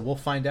 1, so we'll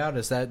find out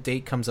as that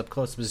date comes up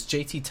close. It was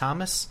JT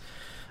Thomas.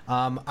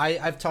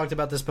 I've talked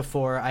about this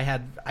before. I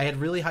had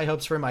really high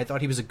hopes for him. I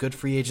thought he was a good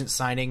free agent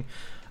signing.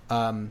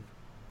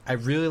 I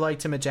really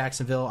liked him at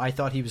Jacksonville. I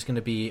thought he was going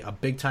to be a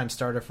big-time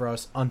starter for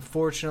us.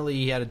 Unfortunately,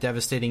 he had a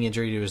devastating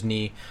injury to his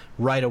knee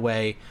right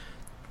away.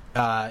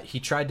 He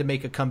tried to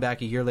make a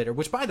comeback a year later,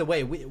 which, by the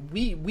way,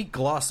 we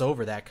gloss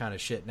over that kind of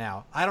shit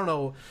now. I don't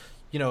know,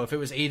 if it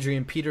was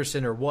Adrian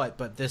Peterson or what,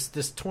 but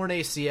this torn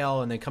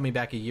ACL and then coming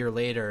back a year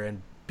later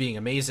and being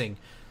amazing,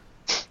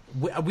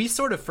 we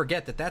sort of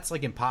forget that that's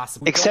like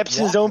impossible.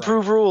 Exceptions don't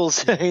prove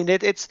rules. I mean,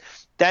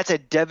 that's a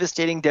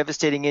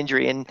devastating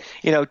injury. And,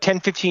 10,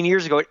 15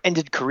 years ago, it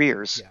ended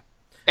careers. Yeah.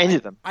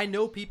 Ended them. I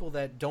know people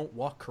that don't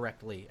walk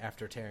correctly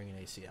after tearing an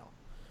ACL.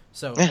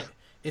 So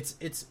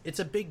it's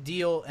a big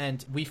deal,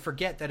 and we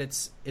forget that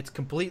it's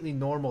completely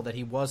normal that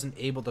he wasn't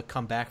able to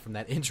come back from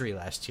that injury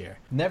last year.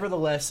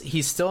 Nevertheless,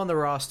 he's still on the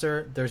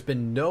roster. There's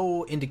been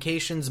no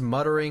indications,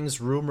 mutterings,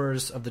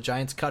 rumors of the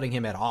Giants cutting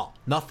him at all.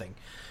 Nothing.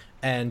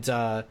 And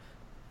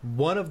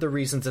one of the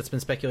reasons that's been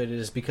speculated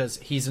is because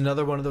he's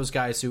another one of those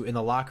guys who in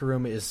the locker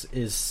room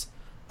is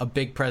a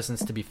big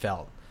presence to be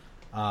felt.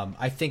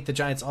 I think the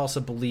Giants also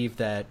believe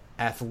that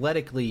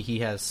athletically he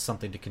has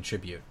something to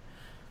contribute.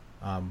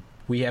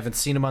 We haven't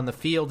seen him on the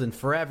field in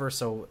forever,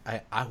 so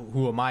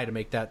who am I to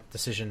make that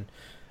decision?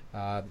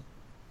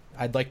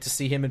 I'd like to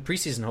see him in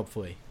preseason,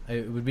 hopefully.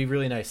 It would be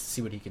really nice to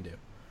see what he can do.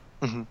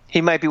 Mm-hmm. He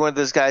might be one of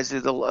those guys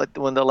who's one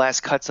of the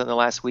last cuts on the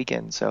last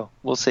weekend, so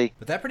we'll see.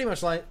 But that pretty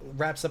much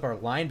wraps up our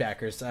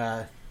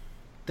linebackers.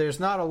 There's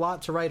not a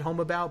lot to write home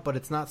about, but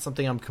it's not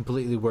something I'm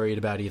completely worried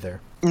about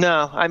either.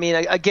 No, I mean,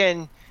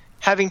 again,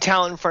 having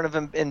talent in front of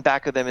them and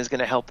back of them is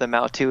going to help them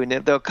out too, and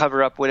they'll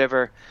cover up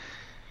whatever.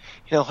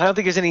 I don't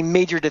think there's any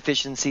major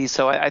deficiencies,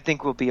 so I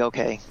think we'll be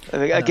okay. I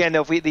mean, again,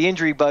 if the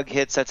injury bug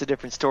hits, that's a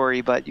different story,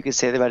 but you can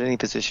say that about any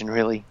position,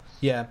 really.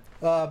 Yeah.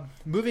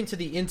 Moving to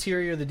the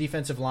interior of the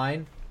defensive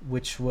line,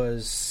 which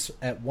was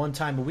at one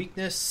time a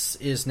weakness,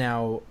 is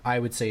now, I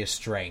would say, a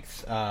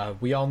strength.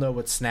 We all know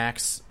what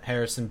Snacks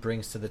Harrison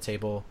brings to the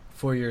table.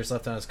 4 years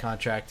left on his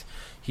contract.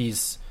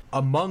 He's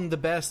among the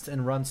best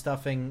in run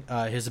stuffing.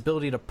 His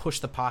ability to push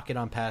the pocket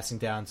on passing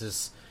downs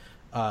is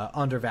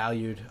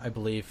undervalued, I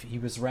believe. He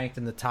was ranked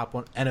in the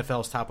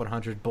NFL's top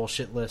 100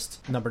 bullshit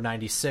list, number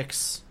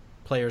 96.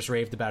 Players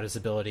raved about his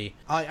ability.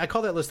 I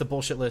call that list a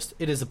bullshit list.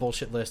 It is a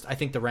bullshit list. I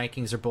think the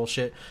rankings are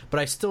bullshit, but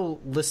I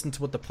still listen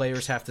to what the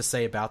players have to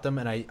say about them,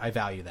 and I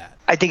value that.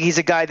 I think he's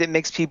a guy that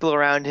makes people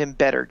around him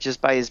better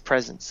just by his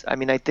presence. I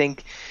mean, I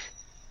think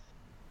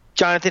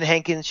Jonathan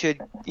Hankins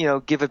should,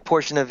 give a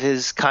portion of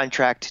his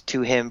contract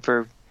to him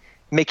for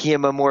making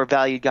him a more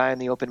valued guy in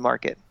the open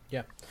market.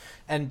 Yeah.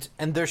 And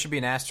there should be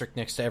an asterisk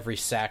next to every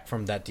sack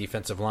from that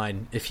defensive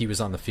line if he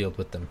was on the field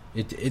with them.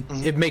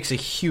 It makes a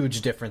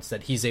huge difference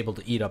that he's able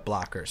to eat up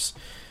blockers.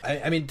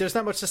 I mean, there's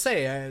not much to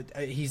say.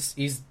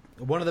 He's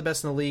one of the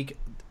best in the league,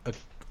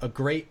 a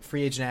great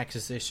free agent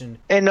acquisition.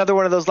 And another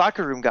one of those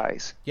locker room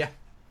guys. Yeah,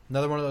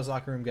 another one of those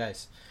locker room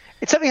guys.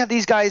 It's something how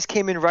these guys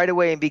came in right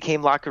away and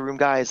became locker room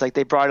guys. Like,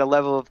 they brought a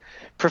level of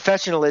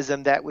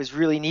professionalism that was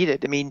really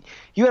needed. I mean,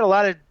 you had a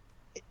lot of,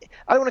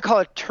 I don't want to call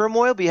it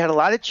turmoil, but you had a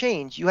lot of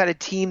change. You had a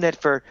team that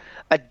for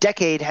a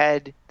decade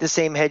had the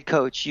same head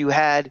coach. You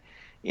had,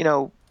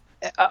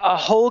 a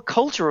whole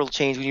cultural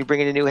change when you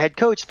bring in a new head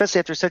coach, especially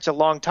after such a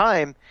long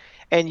time.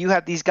 And you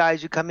have these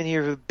guys who come in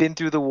here who've been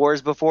through the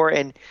wars before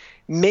and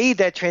made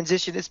that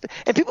transition.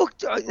 And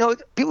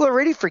people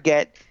already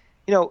forget,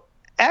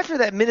 after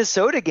that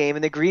Minnesota game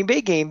and the Green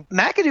Bay game,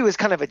 McAdoo was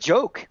kind of a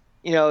joke.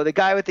 The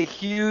guy with the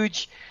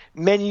huge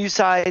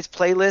menu-sized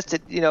playlist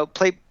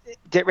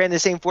that ran the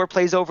same 4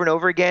 plays over and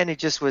over again. It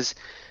just was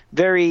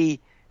very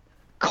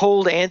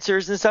cold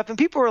answers and stuff. And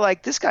people were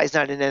like, this guy's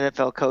not an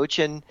NFL coach.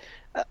 And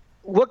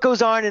what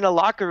goes on in a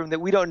locker room that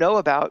we don't know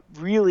about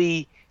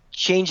really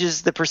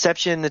changes the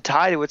perception, the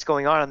tide of what's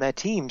going on that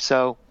team.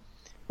 So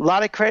a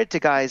lot of credit to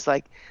guys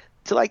like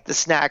the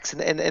Snacks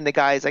and the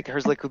guys like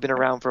Herzlich who've been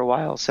around for a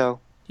while. So.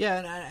 Yeah,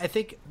 and I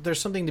think there's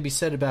something to be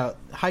said about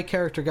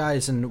high-character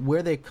guys and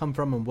where they've come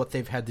from and what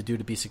they've had to do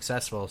to be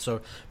successful.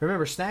 So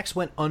remember, Snacks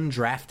went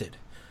undrafted.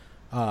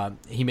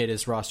 He made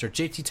his roster.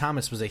 JT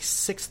Thomas was a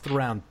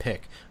 6th-round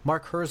pick.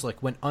 Mark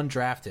Herzlich went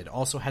undrafted,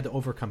 also had to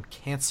overcome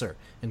cancer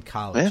in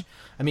college. Yeah.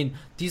 I mean,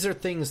 these are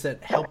things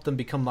that help them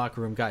become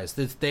locker room guys.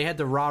 They had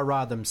to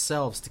rah-rah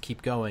themselves to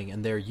keep going,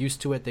 and they're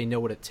used to it. They know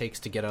what it takes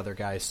to get other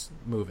guys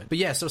moving. But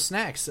yeah, so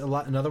Snacks,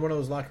 another one of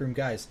those locker room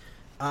guys.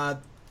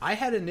 I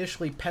had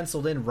initially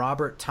penciled in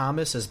Robert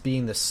Thomas as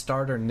being the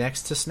starter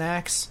next to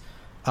Snacks.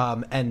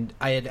 And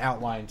I had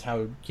outlined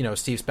how,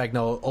 Steve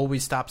Spagnuolo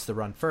always stops the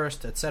run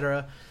first,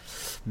 etc.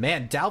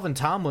 Man, Dalvin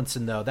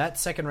Tomlinson, though, that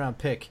 2nd-round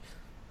pick,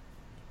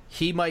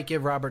 he might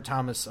give Robert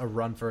Thomas a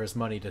run for his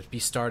money to be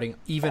starting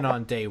even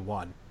on day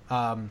one.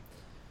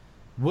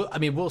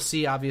 We'll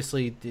see.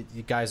 Obviously, the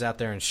guys out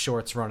there in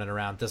shorts running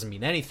around doesn't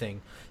mean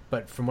anything.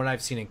 But from what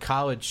I've seen in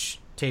college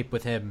tape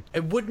with him,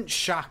 it wouldn't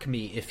shock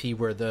me if he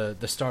were the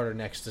starter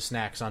next to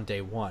Snacks on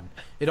day one.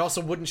 It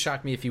also wouldn't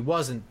shock me if he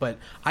wasn't, but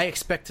I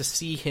expect to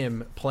see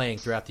him playing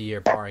throughout the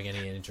year, barring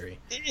any injury.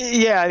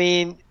 Yeah, I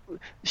mean,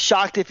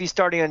 shocked if he's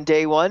starting on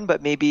day one,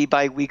 but maybe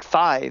by week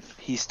 5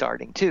 he's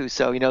starting too.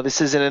 So,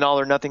 this isn't an all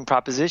or nothing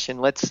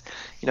proposition.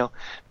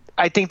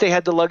 I think they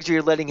had the luxury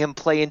of letting him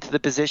play into the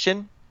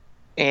position,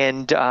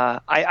 and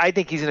I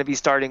think he's going to be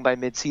starting by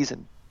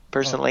midseason.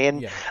 Personally.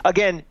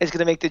 Again, it's going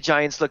to make the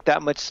Giants look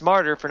that much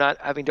smarter for not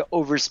having to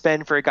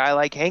overspend for a guy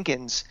like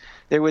Hankins.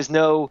 There was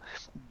no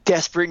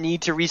desperate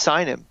need to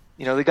re-sign him.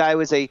 The guy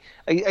was a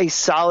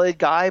solid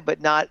guy,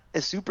 but not a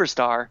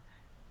superstar.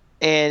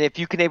 And if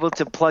you can able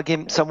to plug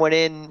someone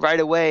in right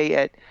away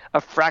at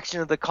a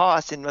fraction of the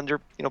cost and under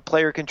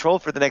player control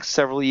for the next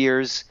several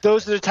years,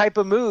 those are the type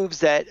of moves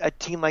that a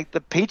team like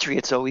the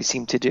Patriots always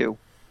seem to do.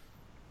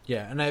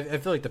 Yeah, and I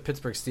feel like the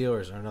Pittsburgh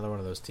Steelers are another one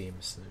of those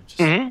teams.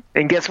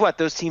 And guess what?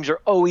 Those teams are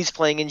always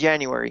playing in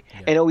January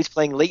and always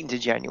playing late into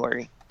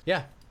January.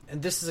 Yeah,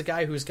 and this is a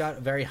guy who's got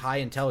very high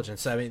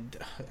intelligence. I mean,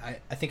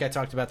 I think I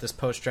talked about this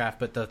post-draft,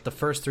 but the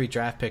first 3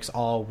 draft picks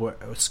all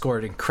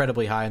scored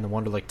incredibly high in the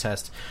Wonderlic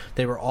test.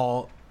 They were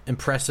all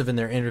impressive in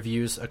their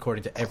interviews,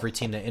 according to every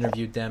team that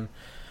interviewed them.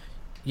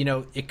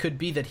 It could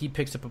be that he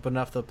picks up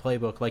enough of the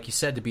playbook, like you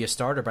said, to be a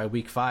starter by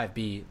week 5,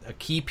 be a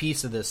key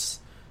piece of this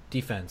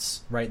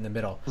defense right in the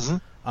middle.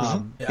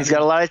 He's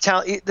got a lot of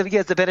talent. He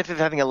has the benefit of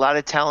having a lot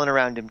of talent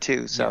around him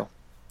too. So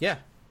yeah,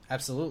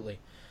 absolutely.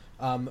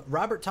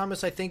 Robert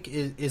Thomas, I think,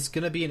 is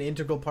going to be an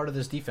integral part of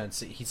this defense.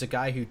 He's a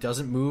guy who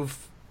doesn't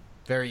move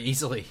very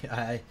easily.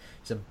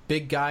 He's a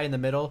big guy in the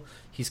middle.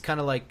 He's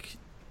kind of like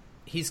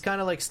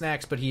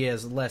Snacks, but he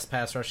has less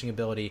pass rushing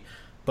ability.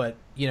 But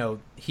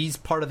he's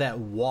part of that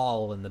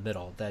wall in the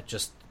middle that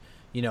just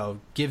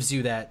gives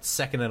you that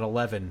 2nd and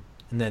 11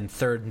 and then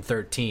 3rd and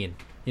 13.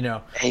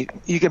 Hey,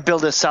 you can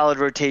build a solid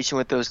rotation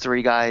with those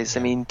 3 guys. I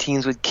mean,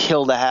 teams would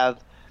kill to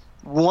have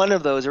one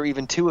of those or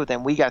even 2 of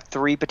them. We got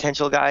 3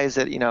 potential guys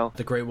that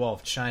the Great Wall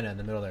of China in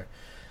the middle there.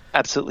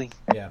 Absolutely.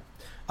 Yeah.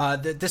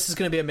 This is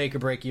going to be a make or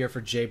break year for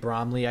Jay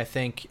Bromley. I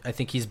think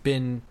he's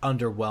been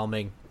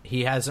underwhelming.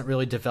 He hasn't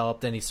really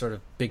developed any sort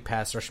of big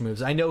pass rush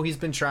moves. I know he's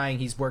been trying.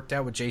 He's worked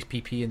out with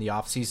JPP in the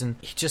offseason.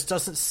 He just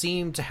doesn't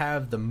seem to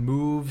have the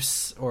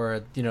moves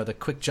or the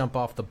quick jump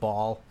off the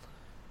ball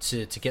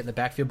to get in the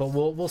backfield, but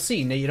we'll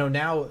see.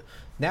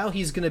 Now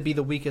he's going to be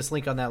the weakest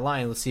link on that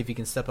line. Let's see if he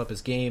can step up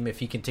his game, if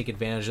he can take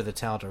advantage of the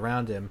talent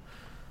around him,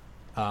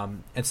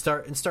 and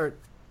start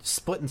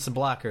splitting some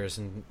blockers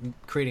and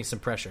creating some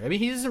pressure. I mean,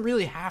 he doesn't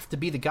really have to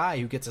be the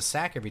guy who gets a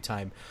sack every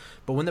time,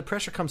 but when the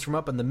pressure comes from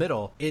up in the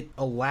middle, it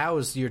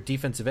allows your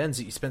defensive ends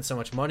that you spent so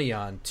much money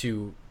on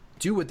to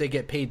do what they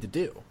get paid to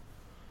do.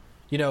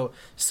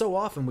 So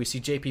often we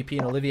see JPP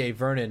and Olivier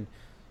Vernon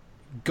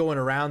going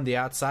around the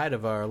outside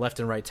of our left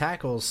and right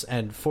tackles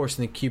and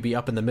forcing the QB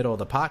up in the middle of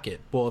the pocket.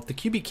 Well, if the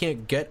QB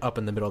can't get up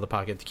in the middle of the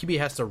pocket, the QB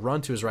has to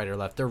run to his right or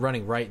left. They're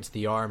running right into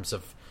the arms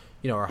of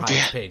our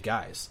highest paid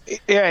guys.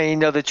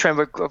 Yeah, the trend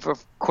for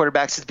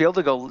quarterbacks is to be able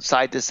to go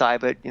side to side,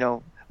 but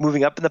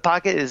moving up in the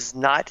pocket is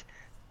not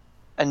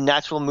a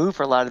natural move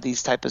for a lot of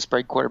these type of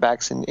spread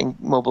quarterbacks and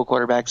mobile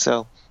quarterbacks.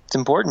 So it's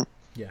important.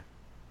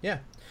 Yeah.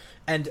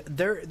 And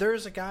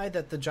there's a guy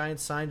that the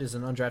Giants signed as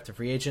an undrafted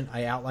free agent.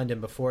 I outlined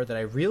him before that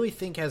I really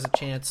think has a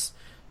chance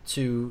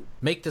to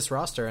make this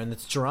roster, and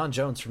it's Jerron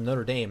Jones from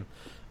Notre Dame.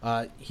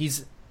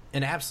 He's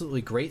an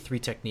absolutely great 3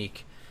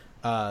 technique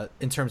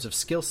in terms of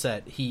skill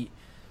set. He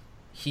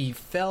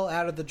fell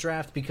out of the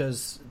draft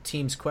because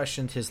teams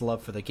questioned his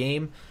love for the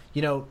game.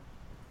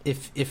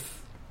 If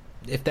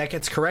that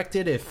gets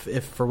corrected,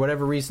 if for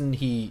whatever reason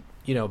he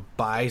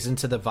buys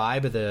into the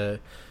vibe of the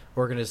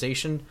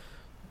organization,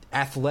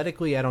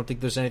 athletically, I don't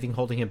think there's anything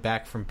holding him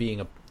back from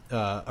being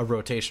a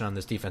rotation on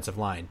this defensive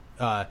line.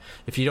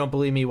 If you don't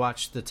believe me,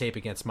 watch the tape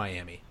against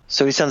Miami.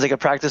 So he sounds like a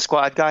practice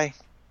squad guy?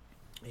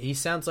 He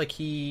sounds like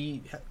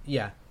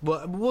yeah.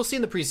 Well, we'll see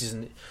in the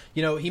preseason.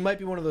 He might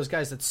be one of those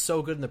guys that's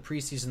so good in the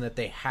preseason that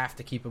they have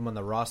to keep him on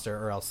the roster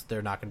or else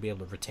they're not going to be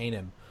able to retain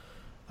him.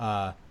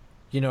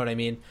 You know what I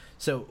mean?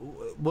 So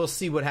we'll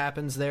see what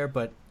happens there,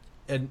 but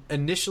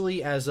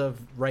initially, as of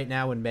right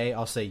now in May,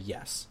 I'll say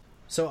yes.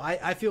 So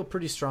I feel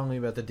pretty strongly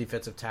about the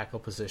defensive tackle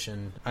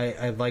position.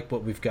 I like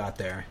what we've got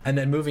there. And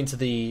then moving to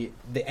the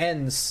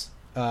ends,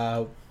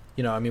 I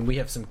mean, we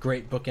have some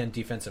great bookend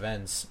defensive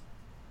ends.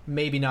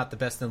 Maybe not the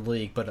best in the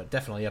league, but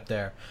definitely up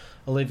there.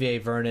 Olivier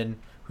Vernon,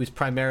 who's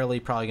primarily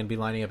probably going to be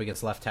lining up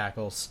against left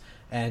tackles,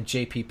 and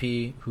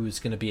JPP, who's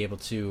going to be able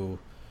to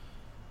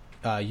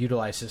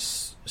utilize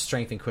his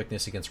strength and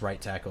quickness against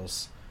right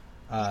tackles.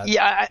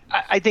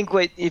 I think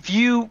if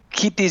you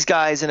keep these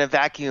guys in a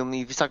vacuum,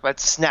 if you talk about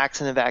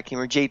Snacks in a vacuum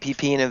or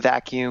JPP in a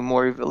vacuum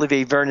or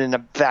Olivier Vernon in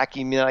a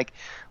vacuum, you're like,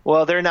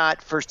 well, they're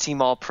not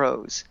first-team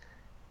All-Pros.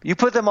 You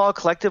put them all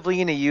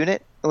collectively in a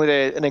unit with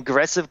an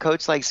aggressive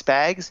coach like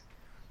Spags,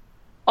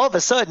 all of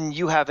a sudden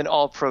you have an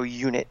all-pro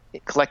unit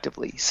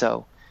collectively.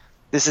 So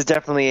this is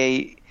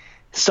definitely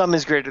sum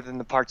is greater than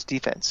the parts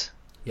defense.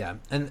 Yeah,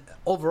 and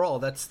overall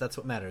that's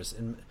what matters.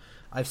 And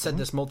I've said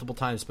this multiple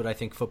times, but I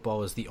think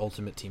football is the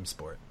ultimate team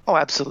sport. Oh,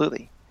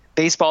 absolutely.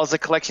 Baseball is a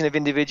collection of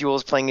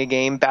individuals playing a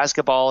game.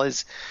 Basketball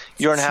is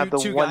you don't have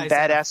the one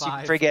badass, you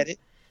can forget it.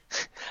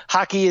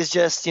 Hockey is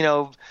just,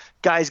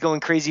 guys going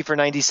crazy for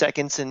 90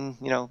 seconds and,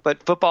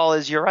 but football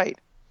is, you're right.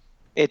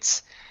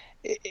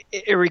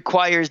 It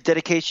requires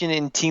dedication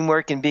and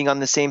teamwork and being on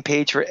the same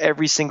page for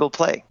every single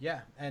play.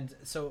 Yeah, and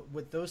so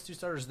with those two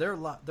starters, they're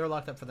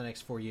locked up for the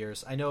next 4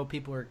 years. I know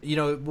people are,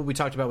 what we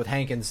talked about with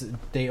Hankins,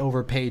 they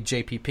overpaid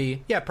JPP.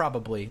 Yeah,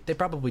 probably. They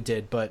probably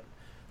did, but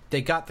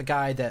they got the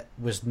guy that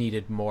was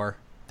needed more,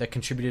 that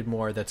contributed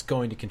more, that's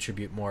going to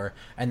contribute more,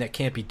 and that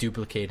can't be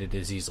duplicated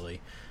as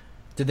easily.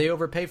 Did they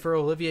overpay for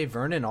Olivier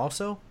Vernon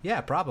also? Yeah,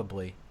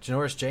 probably.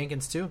 Janoris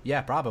Jenkins too?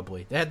 Yeah,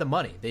 probably. They had the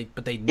money.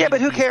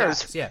 But who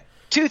cares? Guys. Yeah.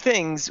 Two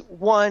things.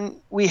 One,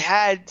 we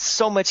had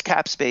so much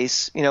cap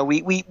space.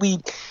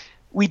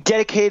 We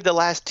dedicated the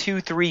last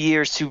 2-3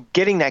 years to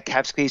getting that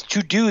cap space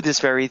to do this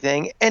very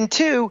thing. And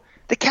two,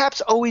 the cap's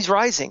always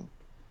rising.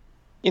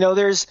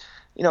 There's,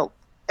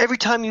 every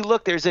time you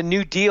look, there's a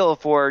new deal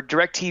for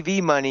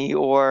DirecTV money,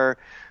 or,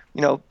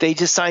 they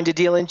just signed a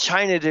deal in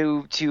China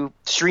to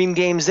stream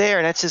games there,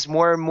 and that's just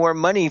more and more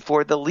money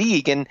for the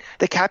league. And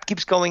the cap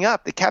keeps going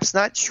up. The cap's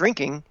not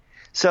shrinking.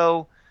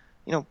 So,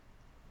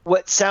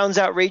 what sounds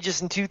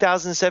outrageous in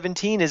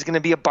 2017 is going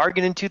to be a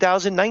bargain in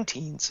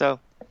 2019. So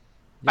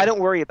yeah. I don't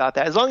worry about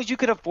that. As long as you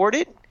could afford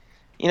it,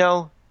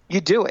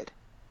 you do it.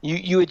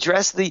 You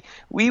address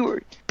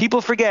people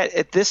forget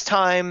at this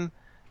time,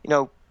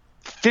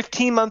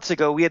 15 months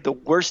ago, we had the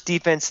worst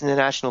defense in the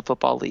National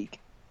Football League.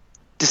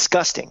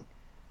 Disgusting.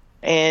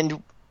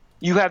 And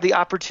you have the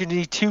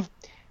opportunity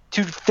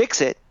to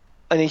fix it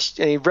in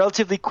a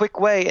relatively quick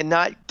way and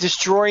not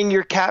destroying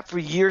your cap for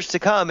years to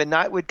come, and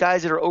not with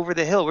guys that are over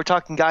the hill. We're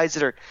talking guys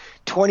that are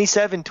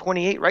 27,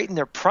 28, right in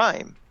their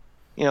prime.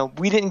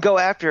 We didn't go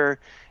after,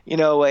 Vince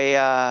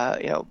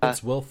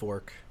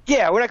Wilfork.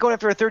 Yeah, we're not going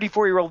after a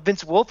 34-year-old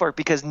Vince Wilfork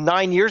because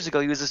 9 years ago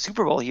he was a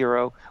Super Bowl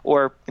hero,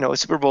 or, a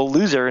Super Bowl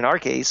loser in our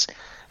case.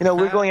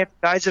 We're going after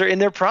guys that are in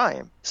their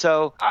prime.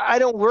 So I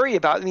don't worry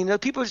about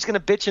it. People are just going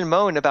to bitch and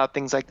moan about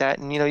things like that.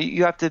 And,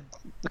 you have to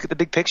look at the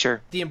big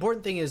picture. The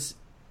important thing is,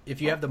 if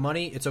you have the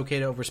money, it's okay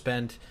to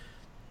overspend.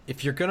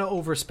 If you're going to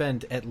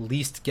overspend, at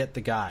least get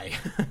the guy.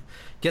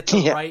 Get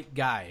the right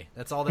guy.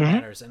 That's all that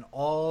matters. And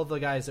all the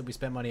guys that we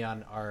spent money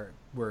on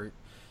were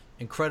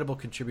incredible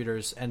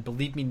contributors. And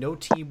believe me, no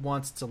team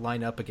wants to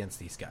line up against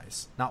these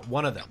guys. Not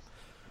one of them.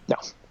 No.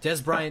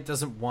 Des Bryant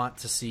doesn't want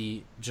to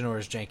see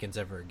Janoris Jenkins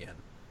ever again.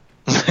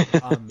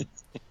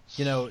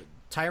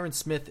 Tyron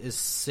Smith is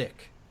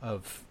sick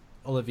of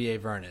Olivier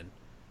Vernon.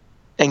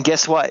 And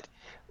guess what?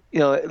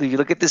 If you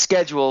look at the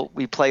schedule,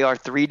 we play our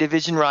 3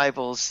 division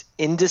rivals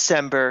in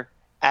December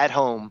at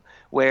home,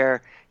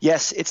 where,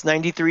 yes, it's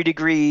 93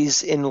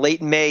 degrees in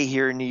late May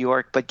here in New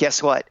York, but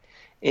guess what?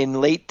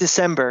 In late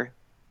December,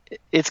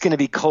 it's going to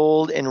be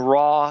cold and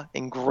raw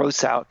and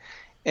gross out.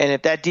 And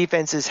if that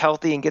defense is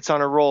healthy and gets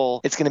on a roll,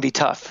 it's going to be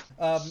tough.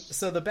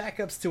 So the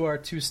backups to our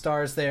 2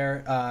 stars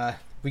there,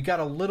 we got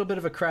a little bit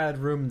of a crowded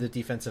room in the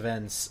defensive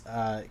ends.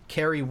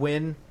 Kerry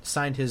Wynn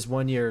signed his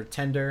 1-year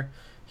tender.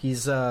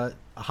 He's a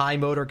high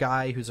motor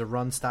guy who's a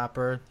run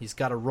stopper. He's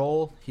got a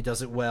role. He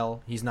does it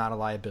well. He's not a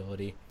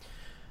liability.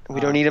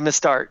 We don't need him to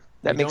start.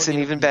 That makes him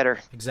even better.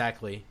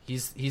 Exactly.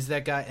 He's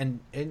that guy.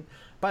 And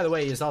by the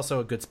way, he's also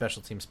a good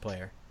special teams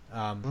player.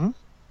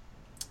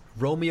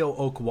 Romeo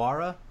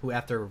Okwara, who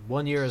after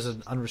 1 year as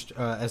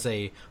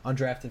a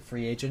undrafted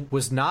free agent,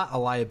 was not a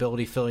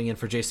liability filling in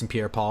for Jason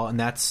Pierre-Paul, and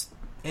that's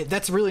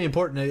really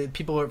important.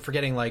 People are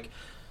forgetting,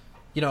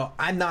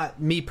 I'm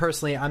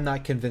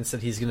not convinced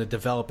that he's going to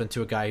develop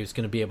into a guy who's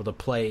going to be able to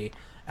play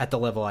at the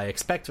level I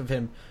expect of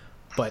him,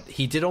 but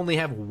he did only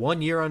have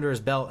 1 year under his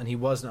belt, and he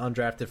was an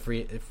undrafted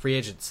free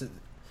agent. So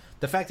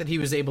the fact that he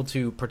was able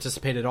to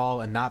participate at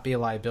all and not be a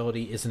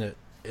liability is an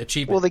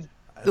achievement.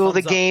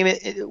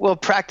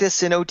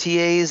 Practice in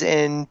OTAs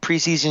and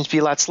preseason should be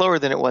a lot slower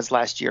than it was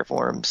last year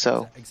for him.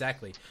 So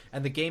exactly,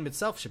 and the game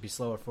itself should be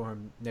slower for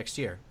him next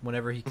year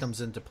whenever he comes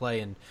into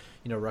play and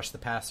rush the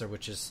passer,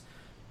 which is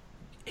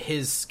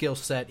his skill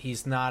set.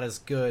 He's not as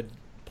good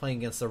playing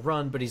against the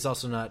run, but he's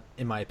also not,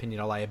 in my opinion,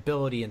 a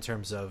liability in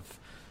terms of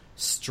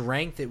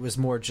strength. It was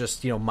more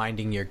just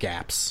minding your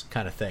gaps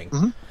kind of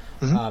thing,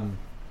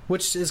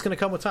 which is going to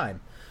come with time.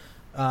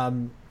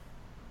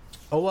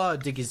 Ola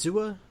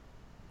Digizua,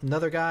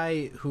 another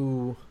guy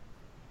who,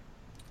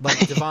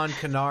 like Devon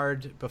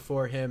Kennard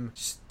before him,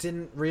 just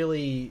didn't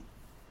really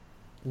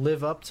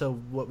live up to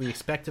what we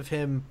expect of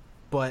him,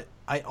 but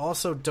I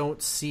also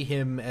don't see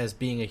him as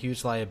being a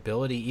huge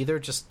liability either,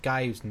 just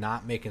guy who's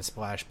not making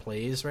splash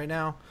plays right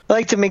now. I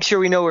like to make sure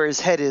we know where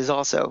his head is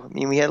also. I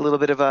mean, we had a little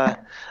bit of a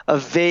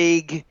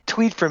vague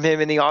tweet from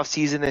him in the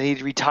offseason that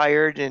he'd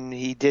retired and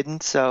he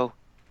didn't, so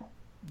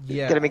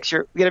yeah, we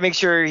gotta make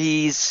sure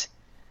he's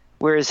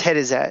where his head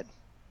is at.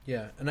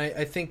 Yeah, and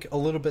I think a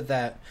little bit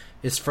that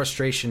is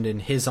frustration in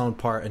his own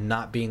part and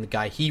not being the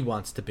guy he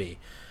wants to be.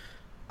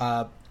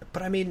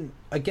 But I mean,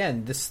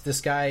 again,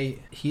 this guy,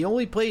 he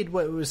only played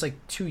what it was like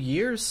 2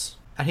 years,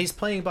 and he's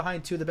playing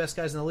behind two of the best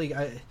guys in the league.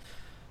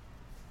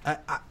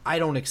 I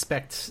don't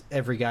expect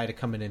every guy to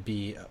come in and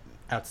be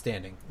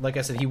outstanding. Like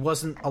I said, he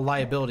wasn't a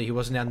liability. He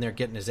wasn't down there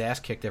getting his ass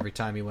kicked every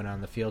time he went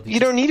on the field. You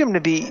don't need him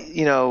to be,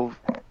 you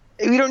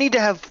don't need to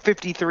have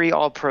 53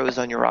 All-Pros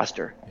on your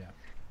roster. Yeah.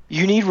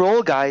 You need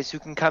role guys who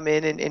can come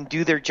in and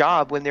do their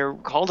job when they're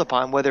called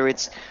upon, whether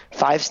it's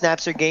 5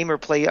 snaps a game or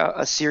play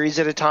a series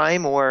at a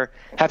time or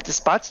have to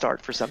spot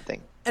start for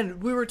something.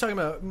 And we were talking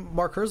about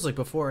Mark Herzlich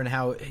before and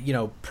how,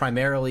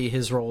 primarily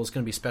his role is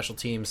going to be special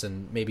teams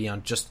and maybe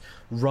on just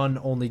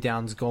run-only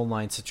downs, goal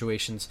line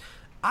situations.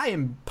 I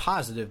am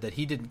positive that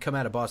he didn't come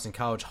out of Boston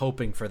College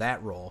hoping for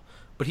that role,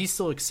 but he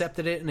still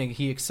accepted it and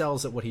he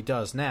excels at what he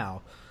does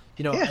now.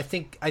 Yeah.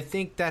 I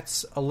think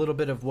that's a little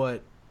bit of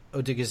what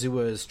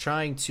Odigizua is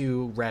trying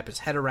to wrap his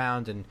head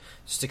around and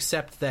just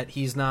accept that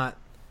he's not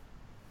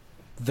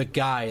the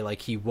guy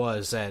like he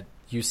was at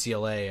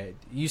UCLA.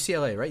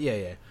 UCLA, right?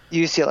 Yeah.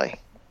 UCLA.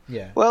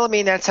 Yeah. Well, I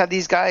mean, that's how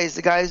the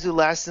guys who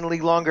last in the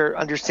league longer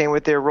understand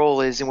what their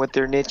role is and what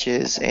their niche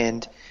is,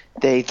 and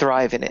they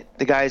thrive in it.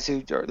 The guys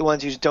who are the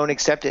ones who don't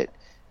accept it,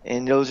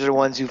 and those are the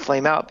ones who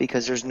flame out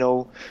because there's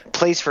no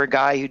place for a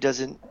guy who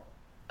doesn't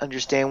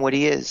understand what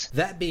he is.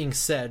 That being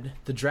said,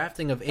 the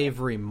drafting of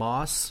Avery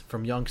Moss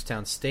from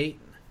Youngstown State,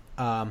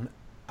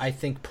 I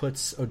think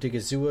puts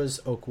Odigizua's,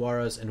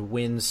 Okwara's, and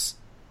Wynn's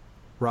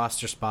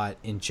roster spot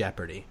in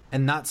jeopardy.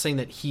 And not saying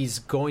that he's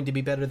going to be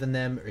better than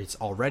them or it's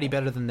already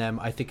better than them.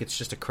 I think it's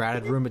just a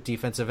crowded room at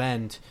defensive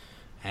end,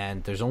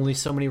 and there's only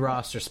so many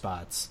roster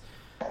spots.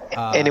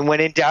 And when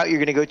in doubt, you're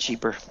going to go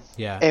cheaper.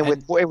 Yeah, and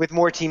with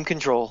more team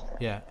control.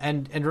 Yeah,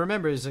 and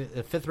remember, a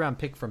 5th round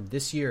pick from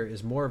this year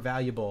is more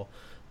valuable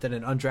than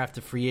an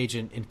undrafted free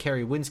agent in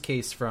Kerry Wynn's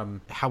case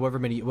from however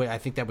many. I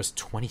think that was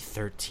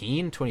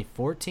 2013,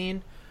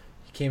 2014.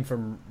 He came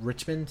from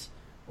Richmond,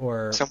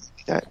 or something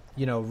like that.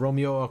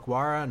 Romeo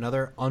Okwara,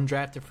 another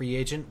undrafted free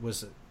agent,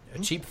 was a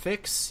cheap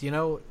fix.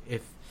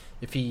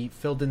 If he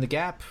filled in the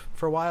gap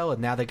for a while,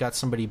 and now they got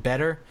somebody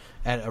better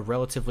at a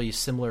relatively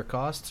similar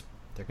cost,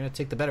 they're going to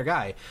take the better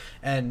guy.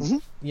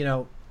 And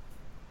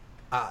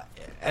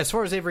as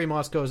far as Avery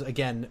Moss goes,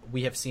 again,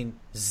 we have seen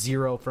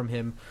zero from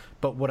him.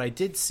 But what I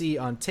did see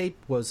on tape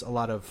was a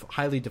lot of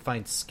highly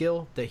defined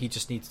skill that he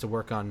just needs to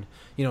work on,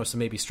 some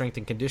maybe strength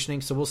and conditioning.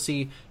 So we'll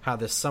see how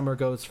this summer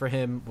goes for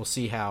him. We'll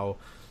see how,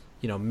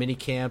 mini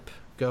camp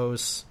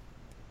goes.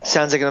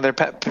 Sounds like another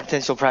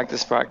potential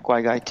practice squad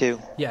guy, too.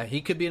 Yeah,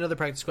 he could be another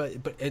practice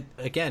squad. But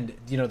again,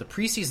 the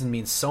preseason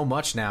means so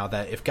much now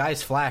that if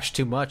guys flash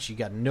too much, you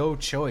got no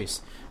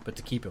choice but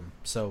to keep him.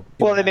 So,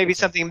 well, there may be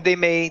something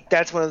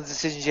that's one of the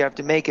decisions you have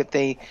to make. If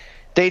they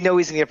know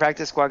he's going to be a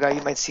practice squad guy,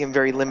 you might see him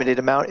very limited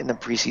amount in the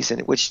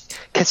preseason, which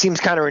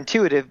seems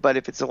counterintuitive, but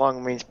if it's a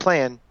long-range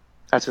plan,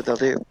 that's what they'll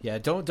do. Yeah,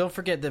 don't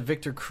forget that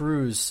Victor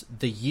Cruz,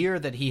 the year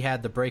that he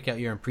had the breakout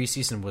year in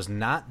preseason was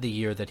not the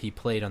year that he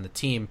played on the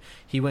team.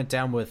 He went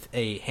down with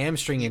a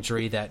hamstring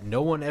injury that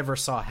no one ever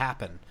saw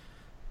happen.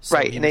 So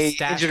right, and they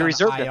injured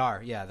reserve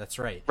IR. Yeah, that's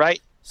right.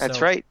 Right,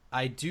 that's right.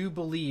 I do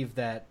believe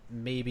that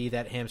maybe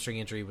that hamstring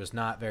injury was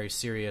not very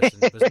serious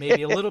and it was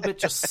maybe a little bit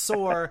just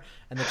sore,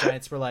 and the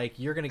Giants were like,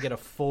 you're going to get a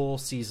full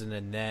season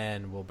and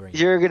then we'll bring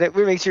you.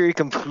 We'll make sure you're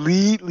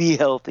completely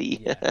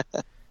healthy.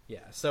 Yeah.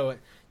 So,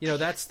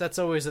 that's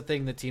always a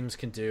thing that teams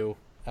can do.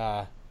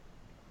 We'll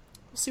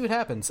see what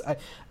happens.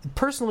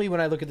 Personally,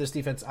 when I look at this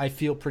defense, I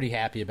feel pretty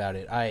happy about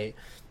it. I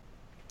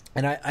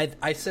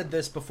said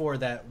this before,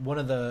 that one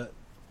of the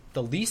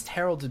least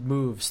heralded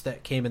moves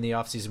that came in the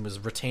offseason was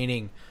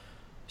retaining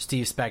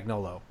Steve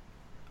Spagnuolo.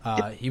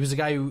 He was a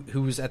guy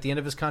who was at the end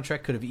of his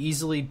contract, could have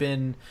easily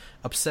been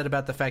upset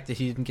about the fact that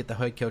he didn't get the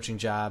head coaching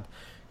job,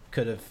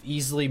 could have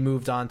easily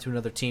moved on to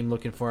another team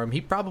looking for him.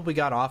 He probably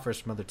got offers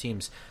from other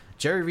teams.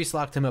 Jerry Reese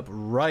locked him up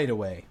right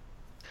away,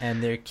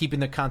 and they're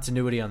keeping the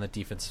continuity on the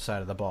defensive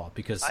side of the ball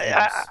because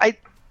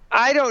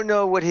I don't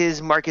know what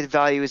his market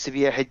value is to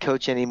be a head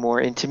coach anymore,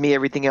 and to me,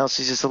 everything else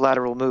is just a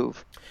lateral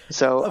move.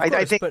 So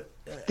I think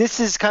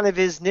this is kind of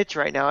his niche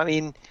right now. I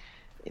mean,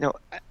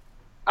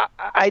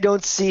 I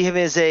don't see him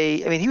as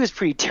he was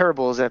pretty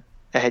terrible as a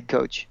head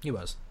coach. He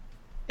was.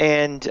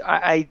 And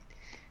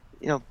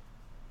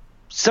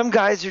some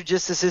guys are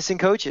just assistant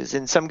coaches,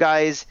 and some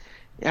guys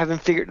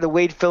haven't figured, the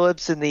Wade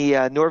Phillips and the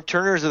Norv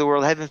Turners of the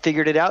world haven't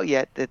figured it out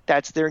yet,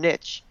 that's their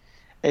niche.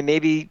 and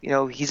maybe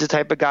he's the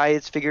type of guy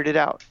that's figured it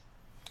out.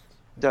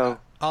 So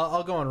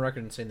I'll go on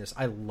record in saying this: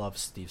 I love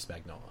Steve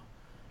Spagnuolo.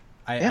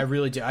 I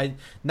really do. I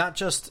not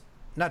just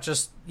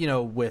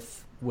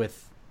with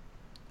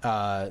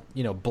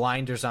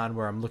blinders on,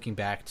 where I'm looking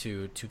back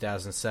to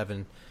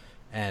 2007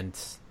 and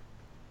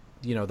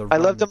I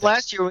loved him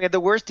last year when we had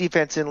the worst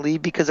defense in the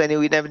league because I knew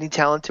we didn't have any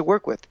talent to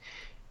work with.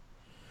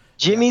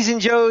 Jimmys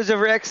and Joes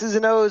over X's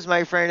and O's,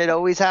 my friend. It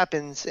always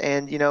happens,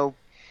 and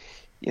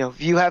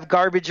if you have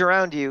garbage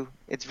around you,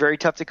 it's very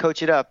tough to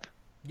coach it up.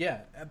 Yeah,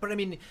 but I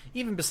mean,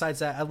 even besides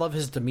that, I love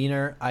his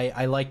demeanor.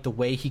 I like the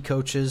way he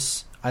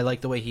coaches. I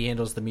like the way he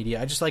handles the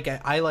media.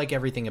 I like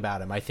everything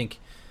about him. I think,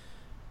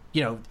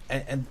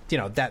 and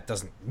that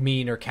doesn't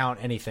mean or count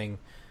anything,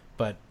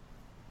 but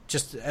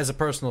just as a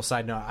personal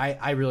side note,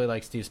 I really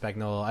like Steve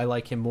Spagnuolo. I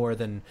like him more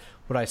than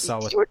what I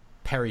saw with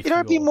Perry.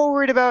 I'd be more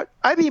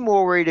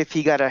worried if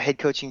he got a head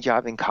coaching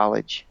job in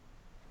college,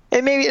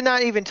 and maybe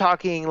not even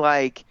talking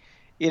like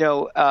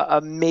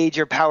a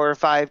major Power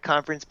 5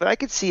 conference, but I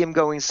could see him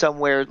going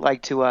somewhere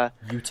like to a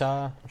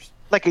Utah,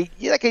 like a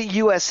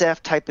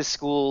USF type of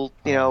school,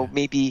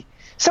 maybe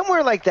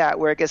somewhere like that,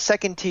 where like a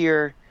second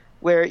tier,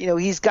 where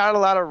he's got a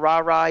lot of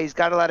rah-rah, he's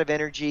got a lot of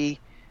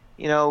energy.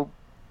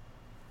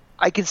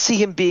 I could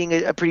see him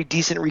being a pretty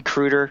decent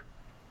recruiter.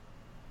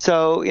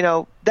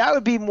 So that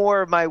would be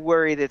more of my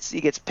worry, that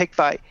he gets picked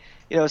by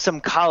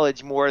some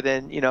college more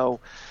than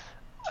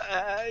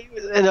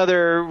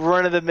another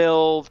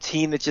run-of-the-mill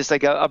team that's just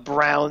like a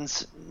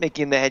Browns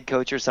making the head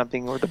coach or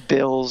something, or the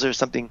Bills or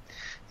something,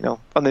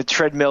 on the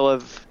treadmill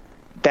of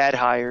bad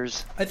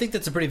hires. I think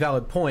that's a pretty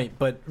valid point,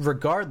 but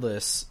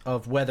regardless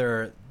of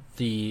whether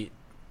the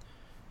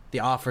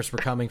offers were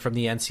coming from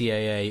the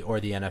NCAA or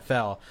the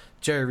NFL,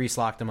 Jerry Reese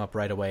locked them up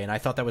right away, and I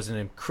thought that was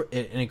an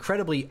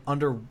incredibly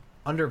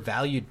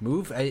undervalued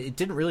move. It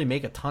didn't really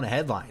make a ton of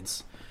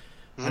headlines.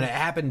 And it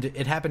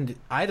happened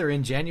either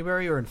in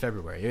January or in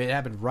February. It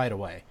happened right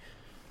away.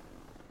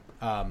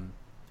 And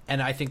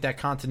I think that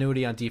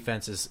continuity on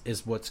defense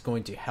is what's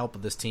going to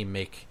help this team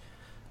make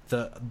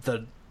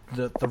the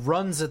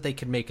runs that they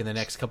can make in the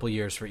next couple of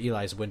years for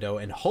Eli's window,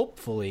 and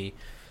hopefully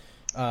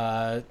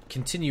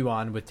continue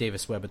on with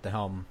Davis Webb at the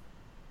helm.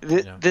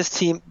 This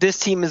team is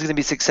going to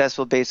be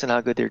successful based on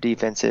how good their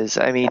defense is.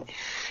 I mean,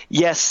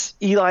 yes,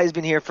 Eli's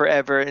been here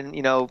forever, and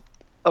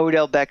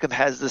Odell Beckham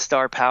has the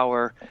star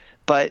power.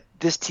 But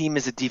this team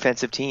is a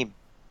defensive team.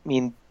 I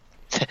mean,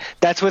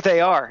 that's what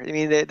they are. I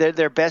mean,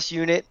 their best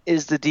unit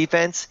is the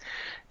defense.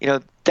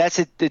 That's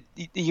it. The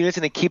unit's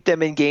going to keep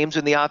them in games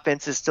when the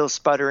offense is still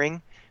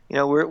sputtering.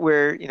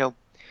 We're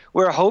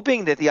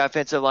hoping that the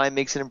offensive line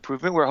makes an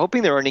improvement. We're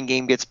hoping the running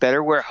game gets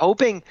better. We're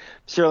hoping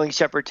Sterling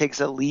Shepard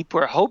takes a leap.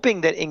 We're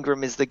hoping that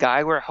Ingram is the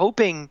guy. We're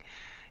hoping,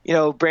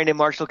 Brandon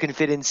Marshall can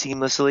fit in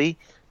seamlessly.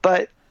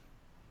 But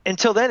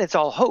until then, it's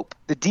all hope.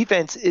 The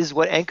defense is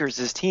what anchors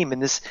this team.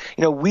 And this,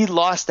 we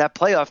lost that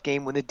playoff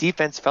game when the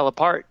defense fell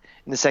apart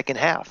in the second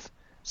half.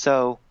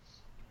 So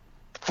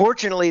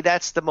fortunately,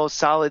 that's the most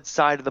solid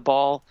side of the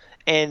ball,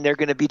 and they're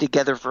going to be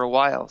together for a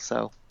while.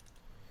 So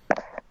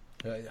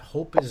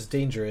hope is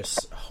dangerous.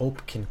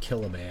 Hope can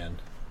kill a man,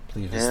 I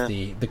believe is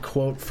the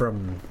quote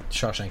from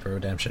Shawshank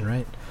Redemption,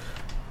 right?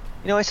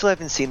 I still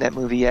haven't seen that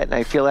movie yet, and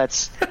I feel I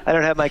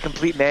don't have my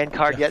complete man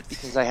card yet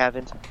because I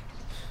haven't.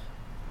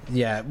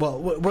 Yeah, well,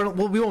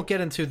 we won't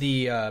get into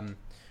the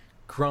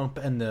Grump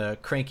and the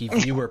Cranky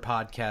Viewer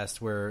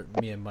podcast where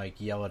me and Mike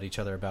yell at each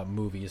other about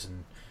movies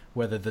and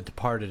whether The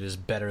Departed is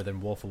better than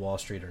Wolf of Wall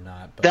Street or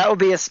not. But that will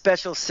be a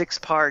special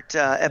 6-part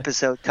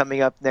episode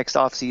coming up next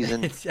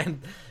off-season.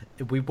 And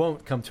we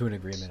won't come to an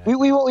agreement.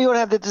 We won't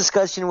have the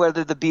discussion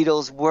whether the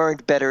Beatles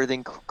weren't better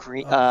than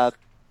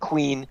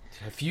Queen.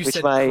 If you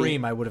said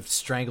Cream, I would have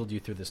strangled you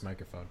through this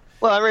microphone.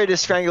 Well, I'm ready to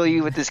strangle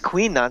you with this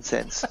Queen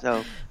nonsense.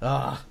 So.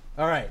 All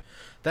right.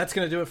 That's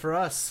going to do it for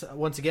us.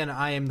 Once again,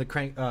 I am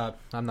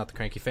I'm not the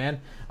Cranky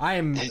Fan. I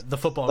am the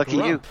Football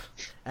Grump.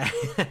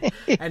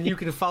 And you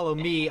can follow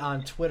me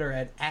on Twitter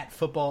at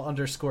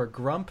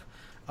 @football_grump.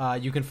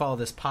 You can follow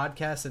this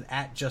podcast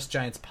at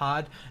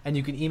JustGiantsPod. And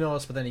you can email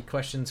us with any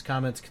questions,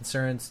 comments,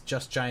 concerns,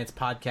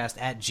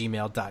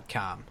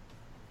 justgiantspodcast@gmail.com.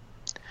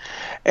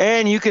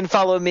 And you can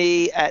follow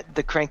me at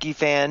The Cranky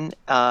Fan.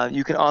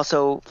 You can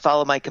also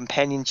follow my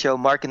companion show,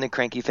 Mark and the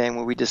Cranky Fan,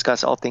 where we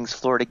discuss all things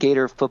Florida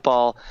Gator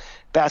football,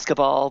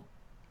 basketball,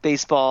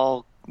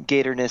 baseball,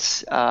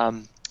 Gatorness.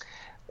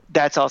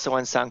 That's also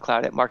on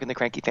SoundCloud at Mark and the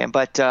Cranky Fan.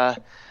 But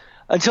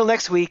until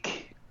next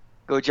week,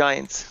 go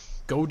Giants.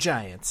 Go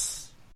Giants.